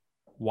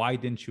 why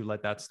didn't you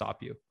let that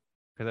stop you?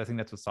 Because I think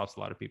that's what stops a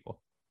lot of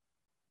people.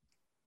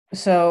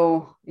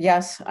 So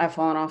yes, I've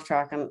fallen off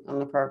track on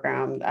the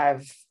program.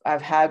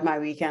 I've had my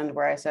weekend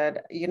where I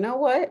said, you know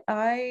what,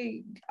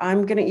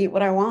 I'm gonna eat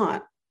what I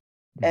want,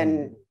 Mm-hmm.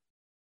 and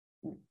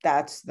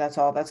that's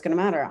all that's gonna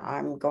matter.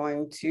 I'm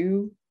going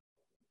to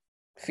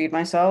feed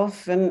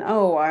myself, and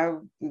oh, I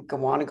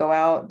want to go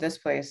out this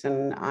place,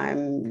 and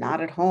I'm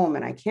not at home,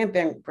 and I can't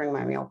bring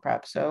my meal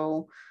prep,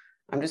 so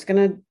I'm just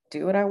gonna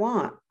do what I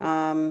want.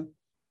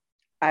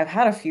 I've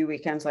had a few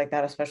weekends like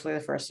that, especially the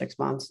first 6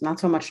 months. Not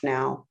so much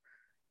now.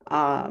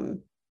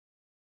 Um,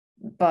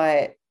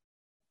 but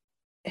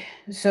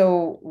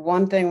So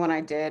one thing when I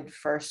did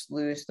first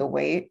lose the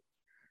weight,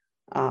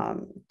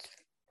 um,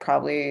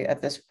 probably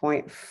at this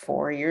point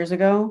 4 years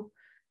ago,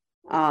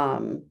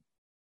 um,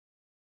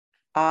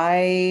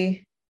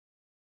 I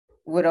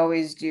would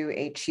always do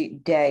a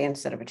cheat day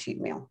instead of a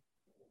cheat meal.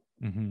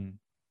 Mm-hmm.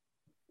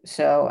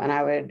 So, and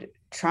I would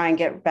try and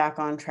get back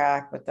on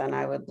track, but then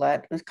I would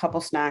let a couple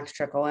snacks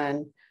trickle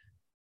in.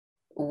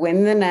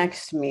 When the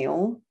next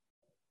meal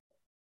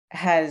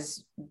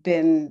has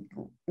been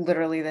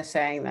literally the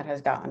saying that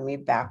has gotten me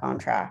back on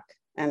track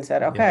and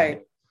said, Yeah.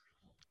 okay,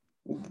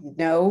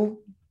 no,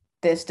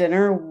 this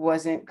dinner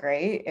wasn't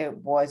great. It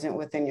wasn't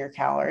within your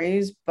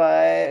calories,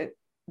 but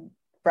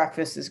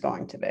breakfast is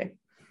going to be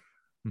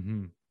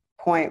Mm-hmm.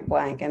 point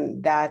blank.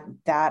 And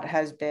that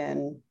has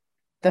been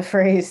the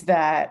phrase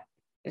that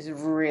is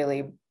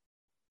really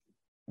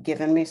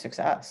given me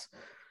success.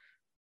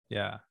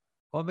 Yeah.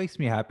 Well, it makes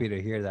me happy to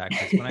hear that,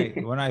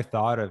 because when I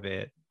thought of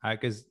it,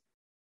 because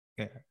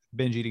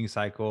binge eating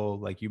cycle,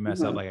 like, you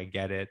mess up, Mm-hmm. like, I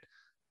get it,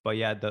 but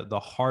yeah, the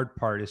hard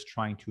part is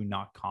trying to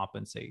not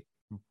compensate,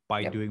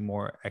 by doing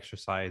more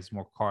exercise,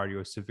 more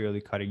cardio,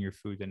 severely cutting your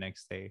food the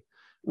next day.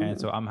 And Mm-hmm.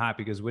 so I'm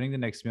happy because winning the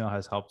next meal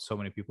has helped so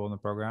many people in the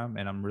program.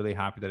 And I'm really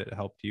happy that it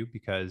helped you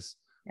because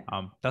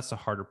Yeah. that's the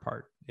harder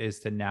part, is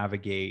to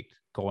navigate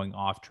going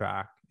off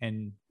track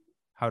and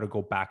how to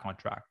go back on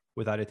track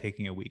without it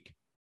taking a week.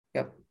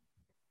 Yep.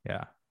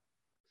 Yeah.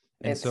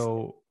 And It's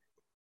so,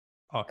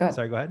 oh, good.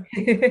 sorry, go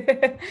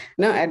ahead.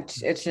 No,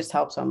 it's just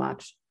helped so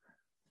much.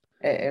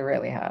 It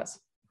really has.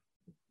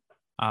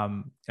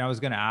 And I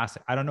was going to ask,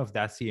 I don't know if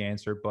that's the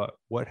answer, but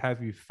what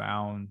have you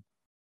found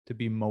to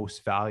be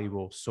most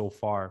valuable so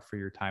far for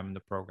your time in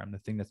the program? The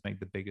thing that's made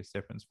the biggest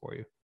difference for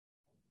you?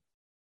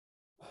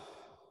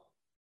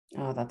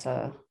 Oh, that's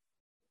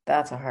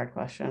a hard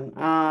question.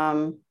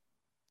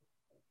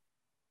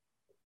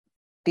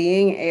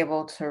 Being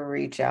able to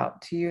reach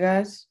out to you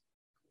guys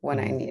when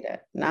I need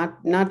it,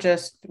 not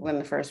just when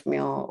the first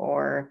meal,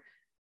 or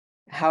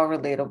how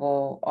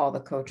relatable all the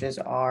coaches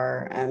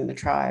are and the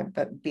tribe,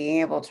 but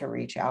being able to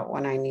reach out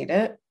when I need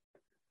it.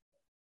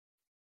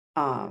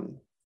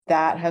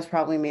 That has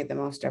probably made the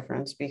most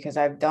difference, because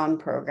I've done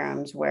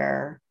programs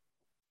where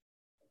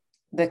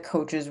the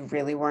coaches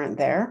really weren't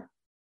there.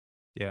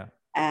 Yeah.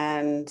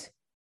 And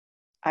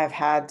I've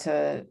had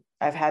to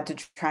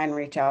try and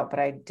reach out, but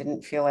I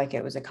didn't feel like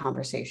it was a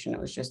conversation.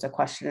 It was just a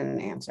question and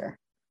an answer.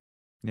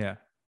 Yeah.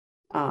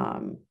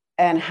 And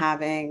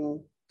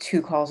having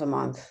 2 calls a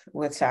month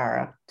with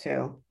Sarah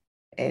too,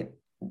 it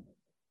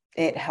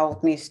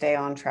helped me stay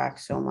on track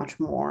so much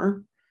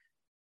more.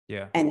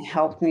 Yeah. And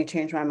helped me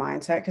change my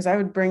mindset, because I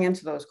would bring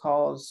into those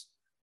calls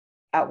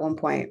at one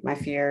point my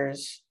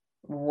fears,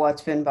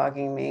 what's been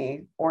bugging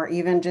me, or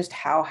even just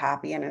how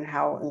happy and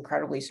how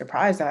incredibly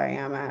surprised I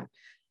am at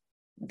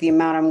the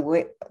amount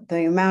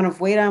of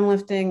weight I'm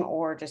lifting,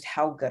 or just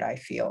how good I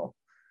feel.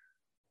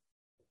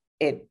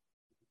 It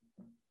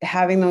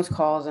Having those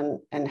calls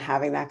and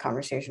having that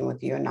conversation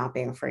with you and not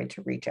being afraid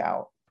to reach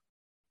out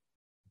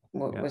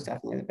was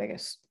definitely the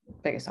biggest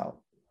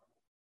help.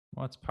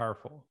 Well, it's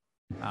powerful.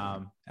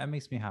 That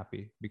makes me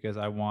happy because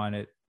I want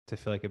it to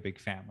feel like a big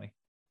family.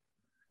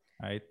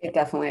 Right. It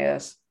definitely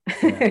is.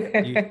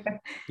 Yeah.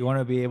 You want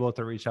to be able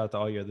to reach out to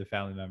all your other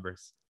family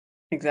members.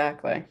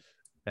 Exactly.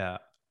 Yeah.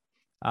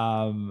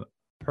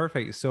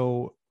 Perfect.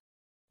 So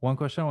one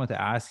question I want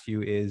to ask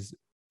you is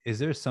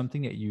there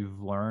something that you've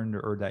learned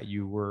or that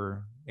you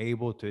were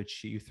able to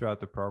achieve throughout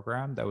the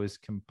program that was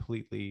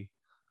completely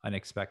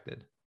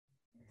unexpected?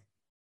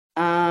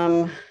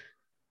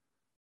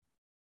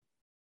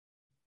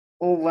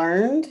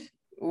 Learned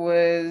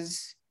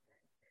was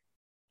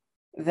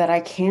that I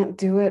can't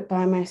do it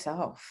by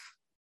myself.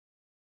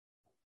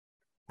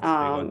 That's a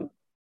big one.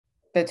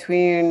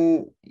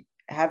 Between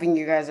having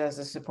you guys as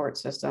a support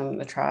system,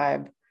 the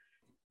tribe,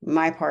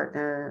 my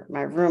partner,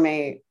 my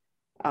roommate,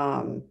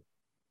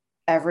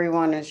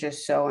 everyone is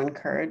just so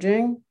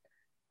encouraging.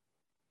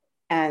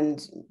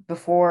 And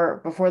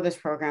before this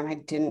program, I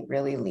didn't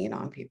really lean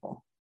on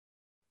people.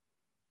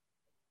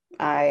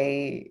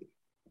 I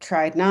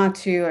tried not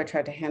to. I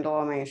tried to handle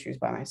all my issues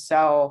by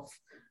myself.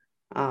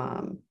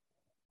 And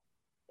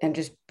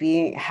just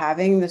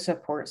having the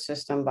support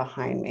system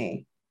behind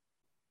me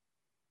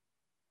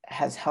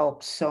has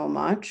helped so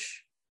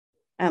much.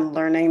 And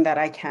learning that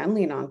I can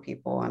lean on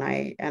people, and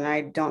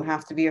I don't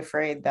have to be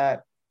afraid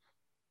that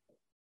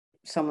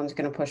someone's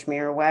going to push me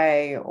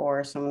away,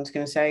 or someone's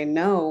going to say,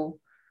 no,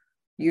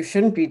 you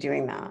shouldn't be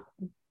doing that.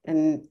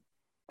 And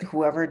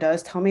whoever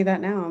does tell me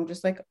that now, I'm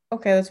just like,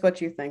 okay, that's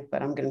what you think,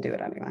 but I'm going to do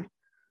it anyway.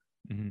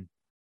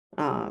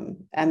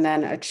 And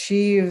then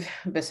achieve,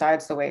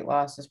 besides the weight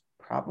loss, is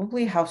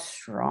probably how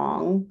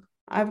strong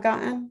I've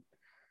gotten.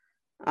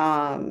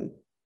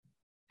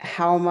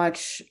 How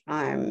much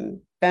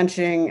I'm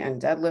benching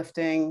and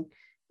deadlifting.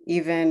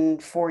 Even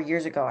 4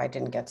 years ago, I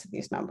didn't get to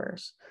these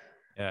numbers.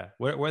 Yeah.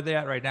 Where are they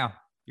at right now?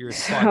 Your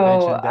squat,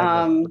 bench,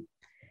 and deadlift.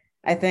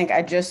 I think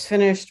I just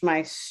finished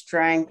my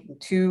strength,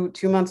 two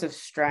months of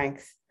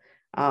strength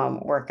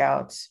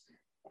workouts,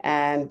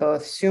 and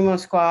both sumo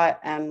squat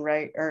and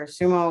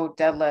sumo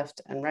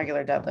deadlift and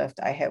regular deadlift,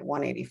 I hit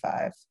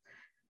 185.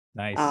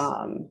 Nice.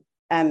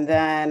 And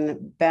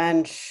then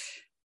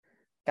bench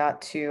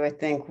got to, I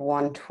think,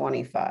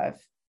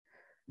 125.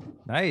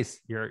 Nice.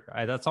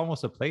 That's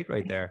almost a plate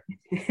right there.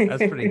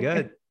 That's pretty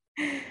good.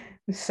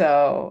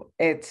 So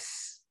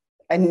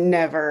I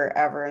never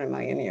ever in a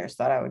million years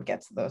thought I would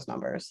get to those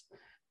numbers. I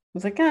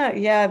was like,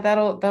 yeah,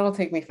 that'll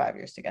take me 5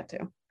 years to get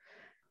to.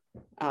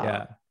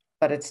 Yeah.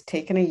 But it's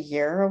taken a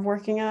year of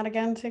working out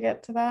again to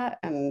get to that.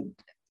 And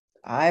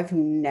I've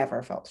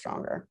never felt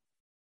stronger.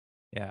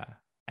 Yeah.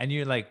 And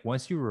you're like,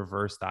 once you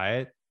reverse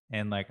diet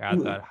and like add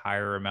that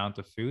higher amount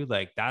of food,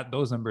 like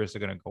those numbers are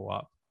going to go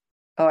up.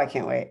 Oh, I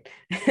can't wait.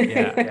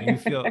 Yeah. You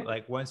feel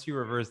like once you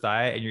reverse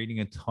diet and you're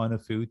eating a ton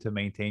of food to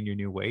maintain your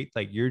new weight,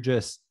 like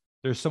there's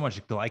so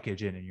much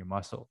glycogen in your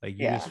muscle. Like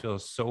you just feel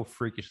so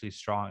freakishly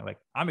strong. Like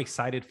I'm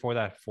excited for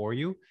that for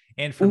you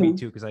and for me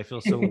too, because I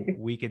feel so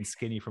weak and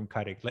skinny from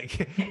cutting.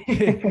 Like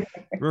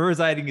reverse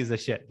dieting is a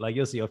shit. Like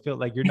you'll feel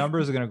like your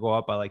numbers are going to go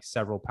up by like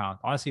several pounds.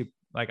 Honestly,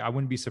 like I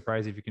wouldn't be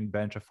surprised if you can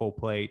bench a full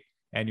plate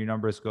and your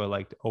numbers go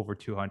like to over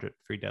 200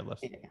 free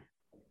deadlifts? Yeah.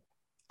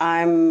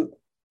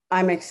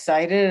 I'm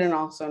excited and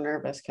also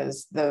nervous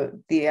because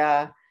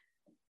the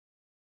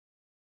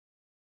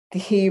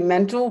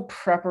mental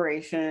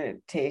preparation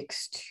it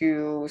takes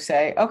to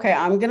say, okay,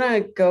 I'm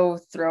gonna go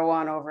throw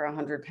on over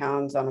 100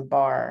 pounds on a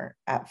bar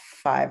at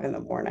 5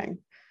 a.m.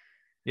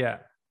 Yeah.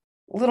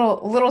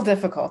 Little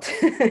difficult.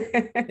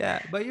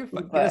 Yeah, but you're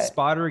fine. Get a But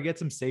spotter, get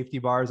some safety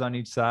bars on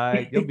each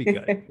side. You'll be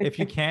good. If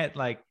you can't,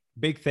 like,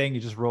 big thing,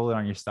 you just roll it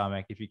on your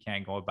stomach. If you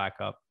can't, go back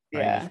up, right?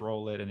 You yeah. just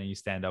roll it and then you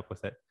stand up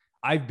with it.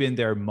 I've been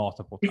there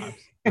multiple times.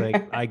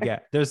 Like,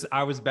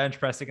 I was bench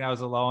pressing and I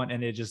was alone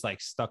and it just like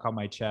stuck on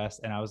my chest.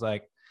 And I was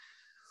like,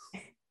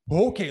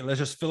 okay, let's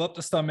just fill up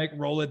the stomach,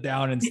 roll it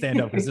down and stand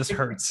up because this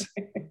hurts.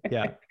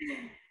 Yeah.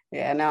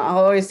 Yeah, no, I'll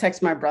always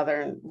text my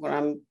brother when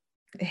I'm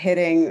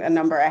hitting a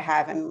number I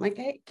have and I'm like,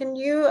 hey, can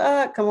you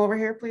come over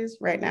here, please,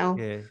 right now?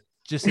 Yeah.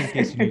 Just in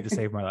case you need to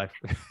save my life.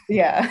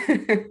 Yeah.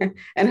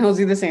 And he'll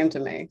do the same to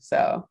me.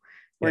 So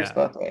works Yeah.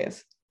 both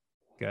ways.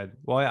 Good.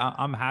 Well,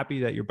 I'm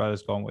happy that your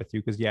brother's going with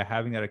you because, yeah,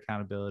 having that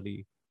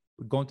accountability,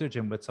 going to the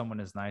gym with someone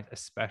is nice,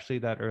 especially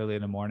that early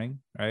in the morning,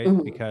 right?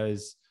 Mhm.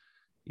 Because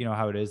you know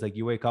how it is. Like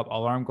you wake up,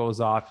 alarm goes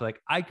off.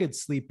 Like I could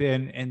sleep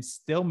in and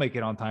still make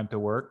it on time to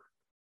work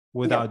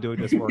without Yep. doing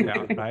this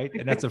workout, right?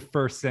 And that's the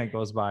first thing that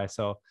goes by.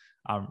 So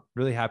I'm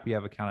really happy you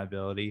have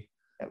accountability.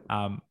 Yep.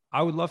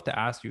 I would love to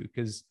ask you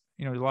because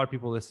you know there's a lot of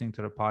people listening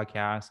to the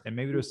podcast, and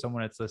maybe there's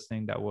someone that's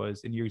listening that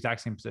was in your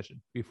exact same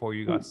position before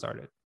you got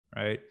started,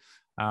 right?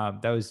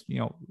 That was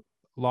a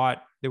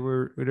lot.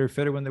 They're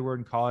fitter when they were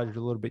in college, a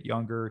little bit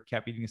younger,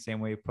 kept eating the same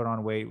way, put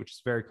on weight, which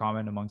is very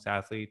common amongst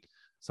athletes.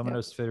 Someone that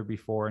was fitter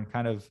before and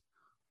kind of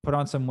put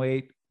on some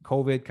weight.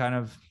 COVID kind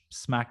of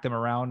smacked them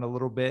around a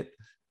little bit.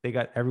 They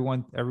got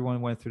everyone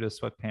went through the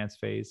sweatpants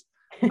phase.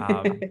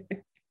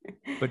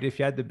 But if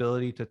you had the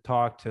ability to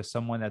talk to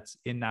someone that's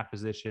in that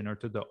position or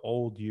to the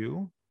old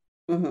you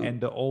and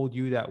the old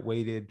you that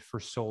waited for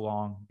so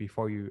long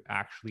before you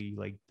actually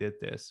like did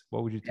this,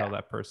 what would you tell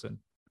that person?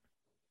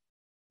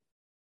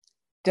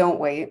 Don't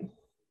wait,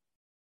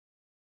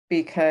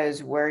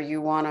 because where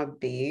you want to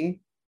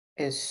be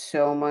is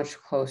so much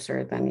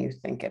closer than you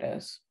think it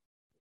is.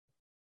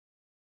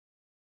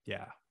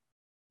 Yeah.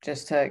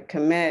 Just to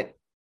commit,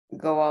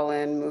 go all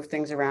in, move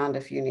things around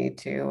if you need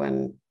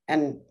to,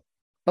 and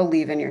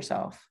believe in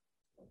yourself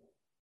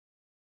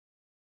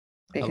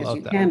I because you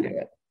love that. can do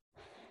it.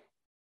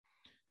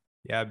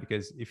 Yeah,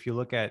 because if you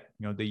look at,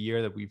 the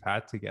year that we've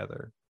had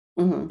together,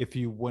 if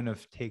you wouldn't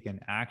have taken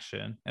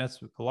action, and that's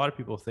a lot of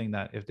people think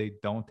that if they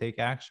don't take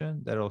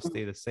action, that it'll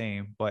stay the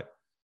same. But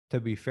to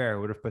be fair,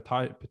 it would have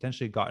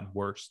potentially gotten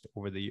worse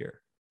over the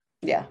year.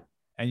 Yeah.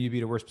 And you'd be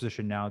in a worse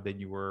position now than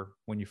you were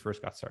when you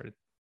first got started.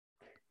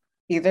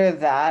 Either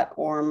that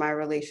or my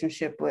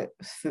relationship with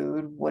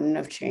food wouldn't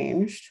have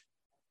changed.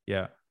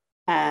 Yeah.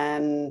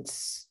 And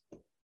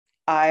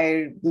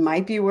I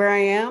might be where I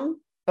am,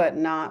 but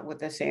not with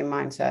the same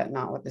mindset,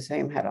 not with the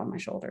same head on my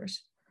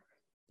shoulders.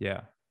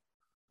 Yeah.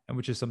 And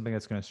which is something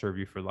that's going to serve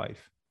you for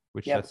life,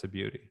 which that's the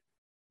beauty.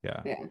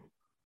 Yeah. Yeah.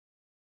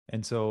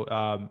 And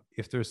so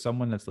if there's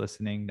someone that's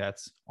listening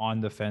that's on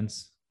the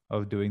fence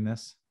of doing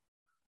this,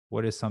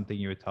 what is something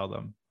you would tell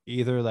them?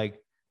 Either like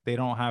they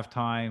don't have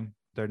time,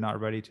 they're not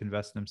ready to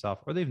invest in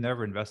themselves, or they've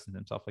never invested in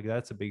themselves. Like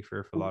that's a big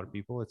fear for a lot of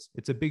people.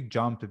 It's a big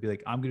jump to be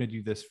like, I'm going to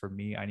do this for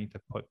me. I need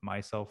to put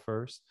myself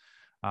first.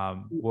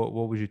 What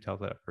would you tell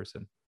that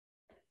person?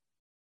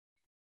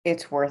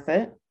 It's worth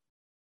it.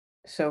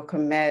 So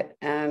commit,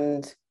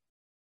 and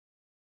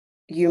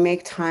you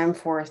make time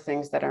for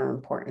things that are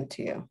important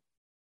to you.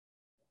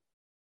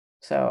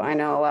 So I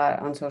know a lot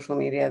on social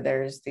media,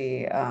 there's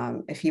the,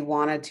 if he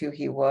wanted to,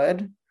 he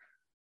would.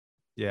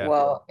 Yeah.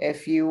 Well,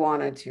 if you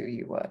wanted to,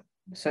 you would.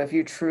 So if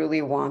you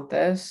truly want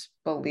this,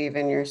 believe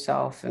in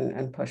yourself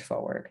and push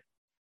forward.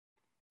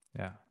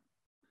 Yeah.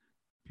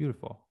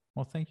 Beautiful.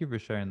 Well, thank you for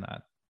sharing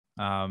that.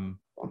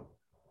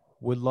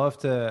 Would love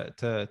to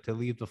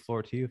leave the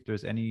floor to you if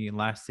there's any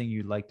last thing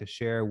you'd like to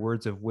share,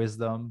 words of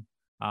wisdom,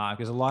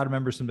 because a lot of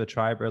members from the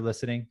tribe are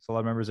listening. So a lot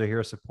of members are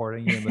here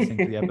supporting you and listening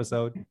to the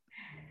episode.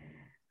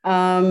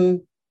 I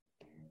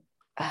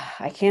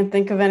can't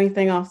think of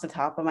anything off the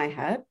top of my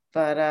head,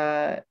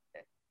 but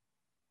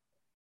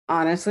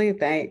honestly,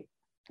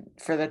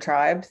 for the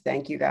tribe,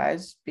 thank you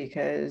guys,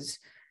 because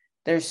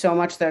there's so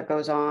much that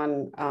goes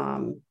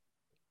on,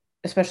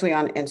 especially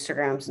on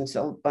Instagram, since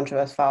a bunch of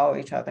us follow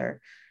each other,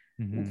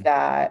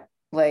 that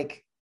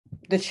like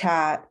the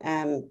chat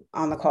and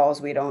on the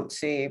calls we don't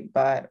see,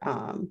 but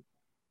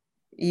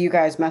you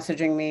guys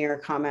messaging me or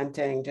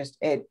commenting, just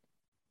it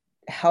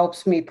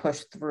helps me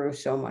push through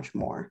so much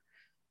more.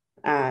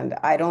 And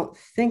I don't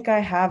think I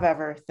have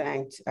ever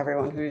thanked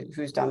everyone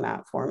who's done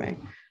that for me.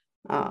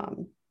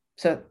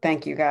 So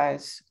thank you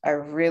guys. I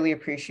really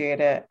appreciate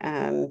it.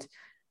 And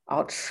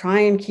I'll try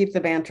and keep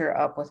the banter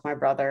up with my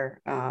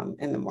brother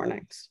in the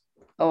mornings.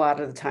 A lot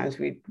of the times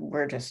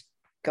we're just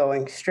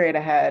going straight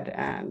ahead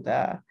and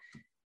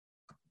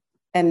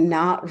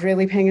not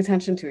really paying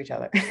attention to each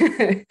other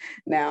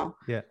now.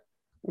 Yeah.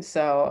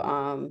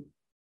 So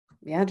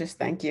yeah, just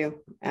thank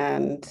you.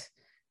 And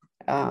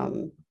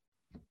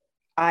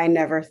I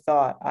never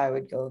thought I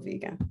would go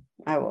vegan.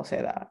 I will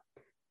say that.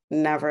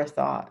 Never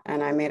thought.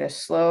 And I made a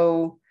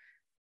slow,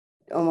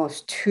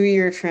 almost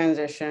 2-year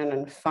transition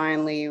and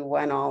finally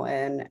went all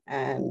in,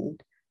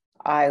 and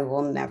I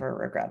will never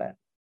regret it.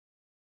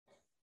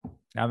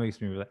 That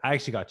makes me really, I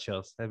actually got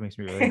chills. That makes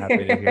me really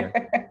happy to hear.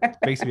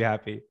 Makes me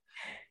happy.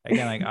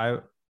 Again, like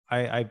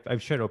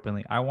I've shared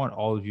openly, I want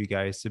all of you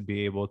guys to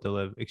be able to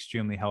live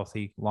extremely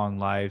healthy, long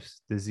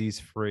lives, disease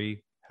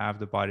free, have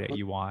the body that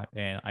you want.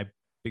 And I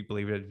big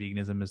believer that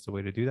veganism is the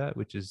way to do that,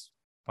 which is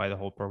why the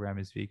whole program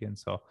is vegan.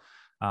 So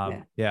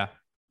yeah.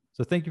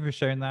 So thank you for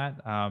sharing that.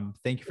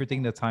 Thank you for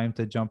taking the time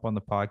to jump on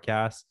the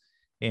podcast.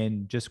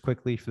 And just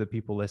quickly for the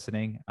people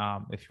listening,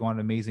 if you want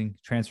an amazing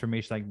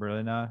transformation like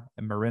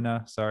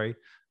Marina, sorry,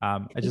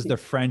 just the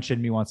French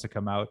in me wants to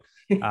come out.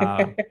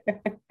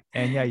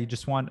 And yeah, you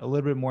just want a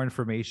little bit more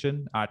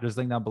information. There's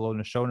a link down below in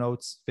the show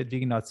notes,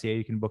 fitvegan.ca.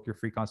 You can book your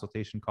free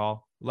consultation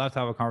call. Love to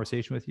have a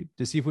conversation with you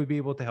to see if we'd be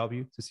able to help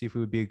you, to see if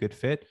we would be a good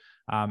fit.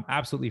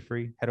 Absolutely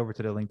free. Head over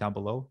to the link down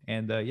below.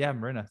 And yeah,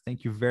 Marina,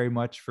 thank you very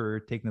much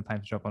for taking the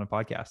time to jump on a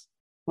podcast.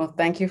 Well,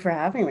 thank you for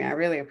having me. I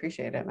really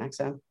appreciate it,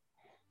 Maxim.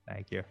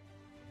 Thank you.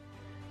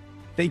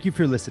 Thank you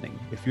for listening.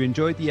 If you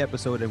enjoyed the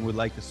episode and would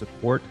like to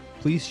support,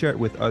 please share it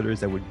with others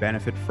that would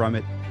benefit from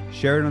it.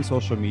 Share it on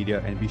social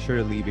media and be sure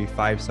to leave a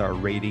 5-star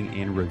rating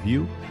and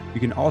review.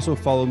 You can also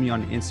follow me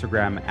on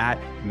Instagram at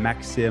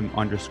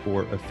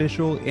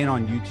Maxim_official and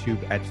on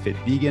YouTube at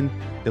FitVegan.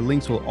 The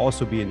links will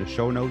also be in the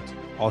show notes.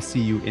 I'll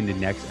see you in the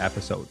next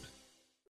episode.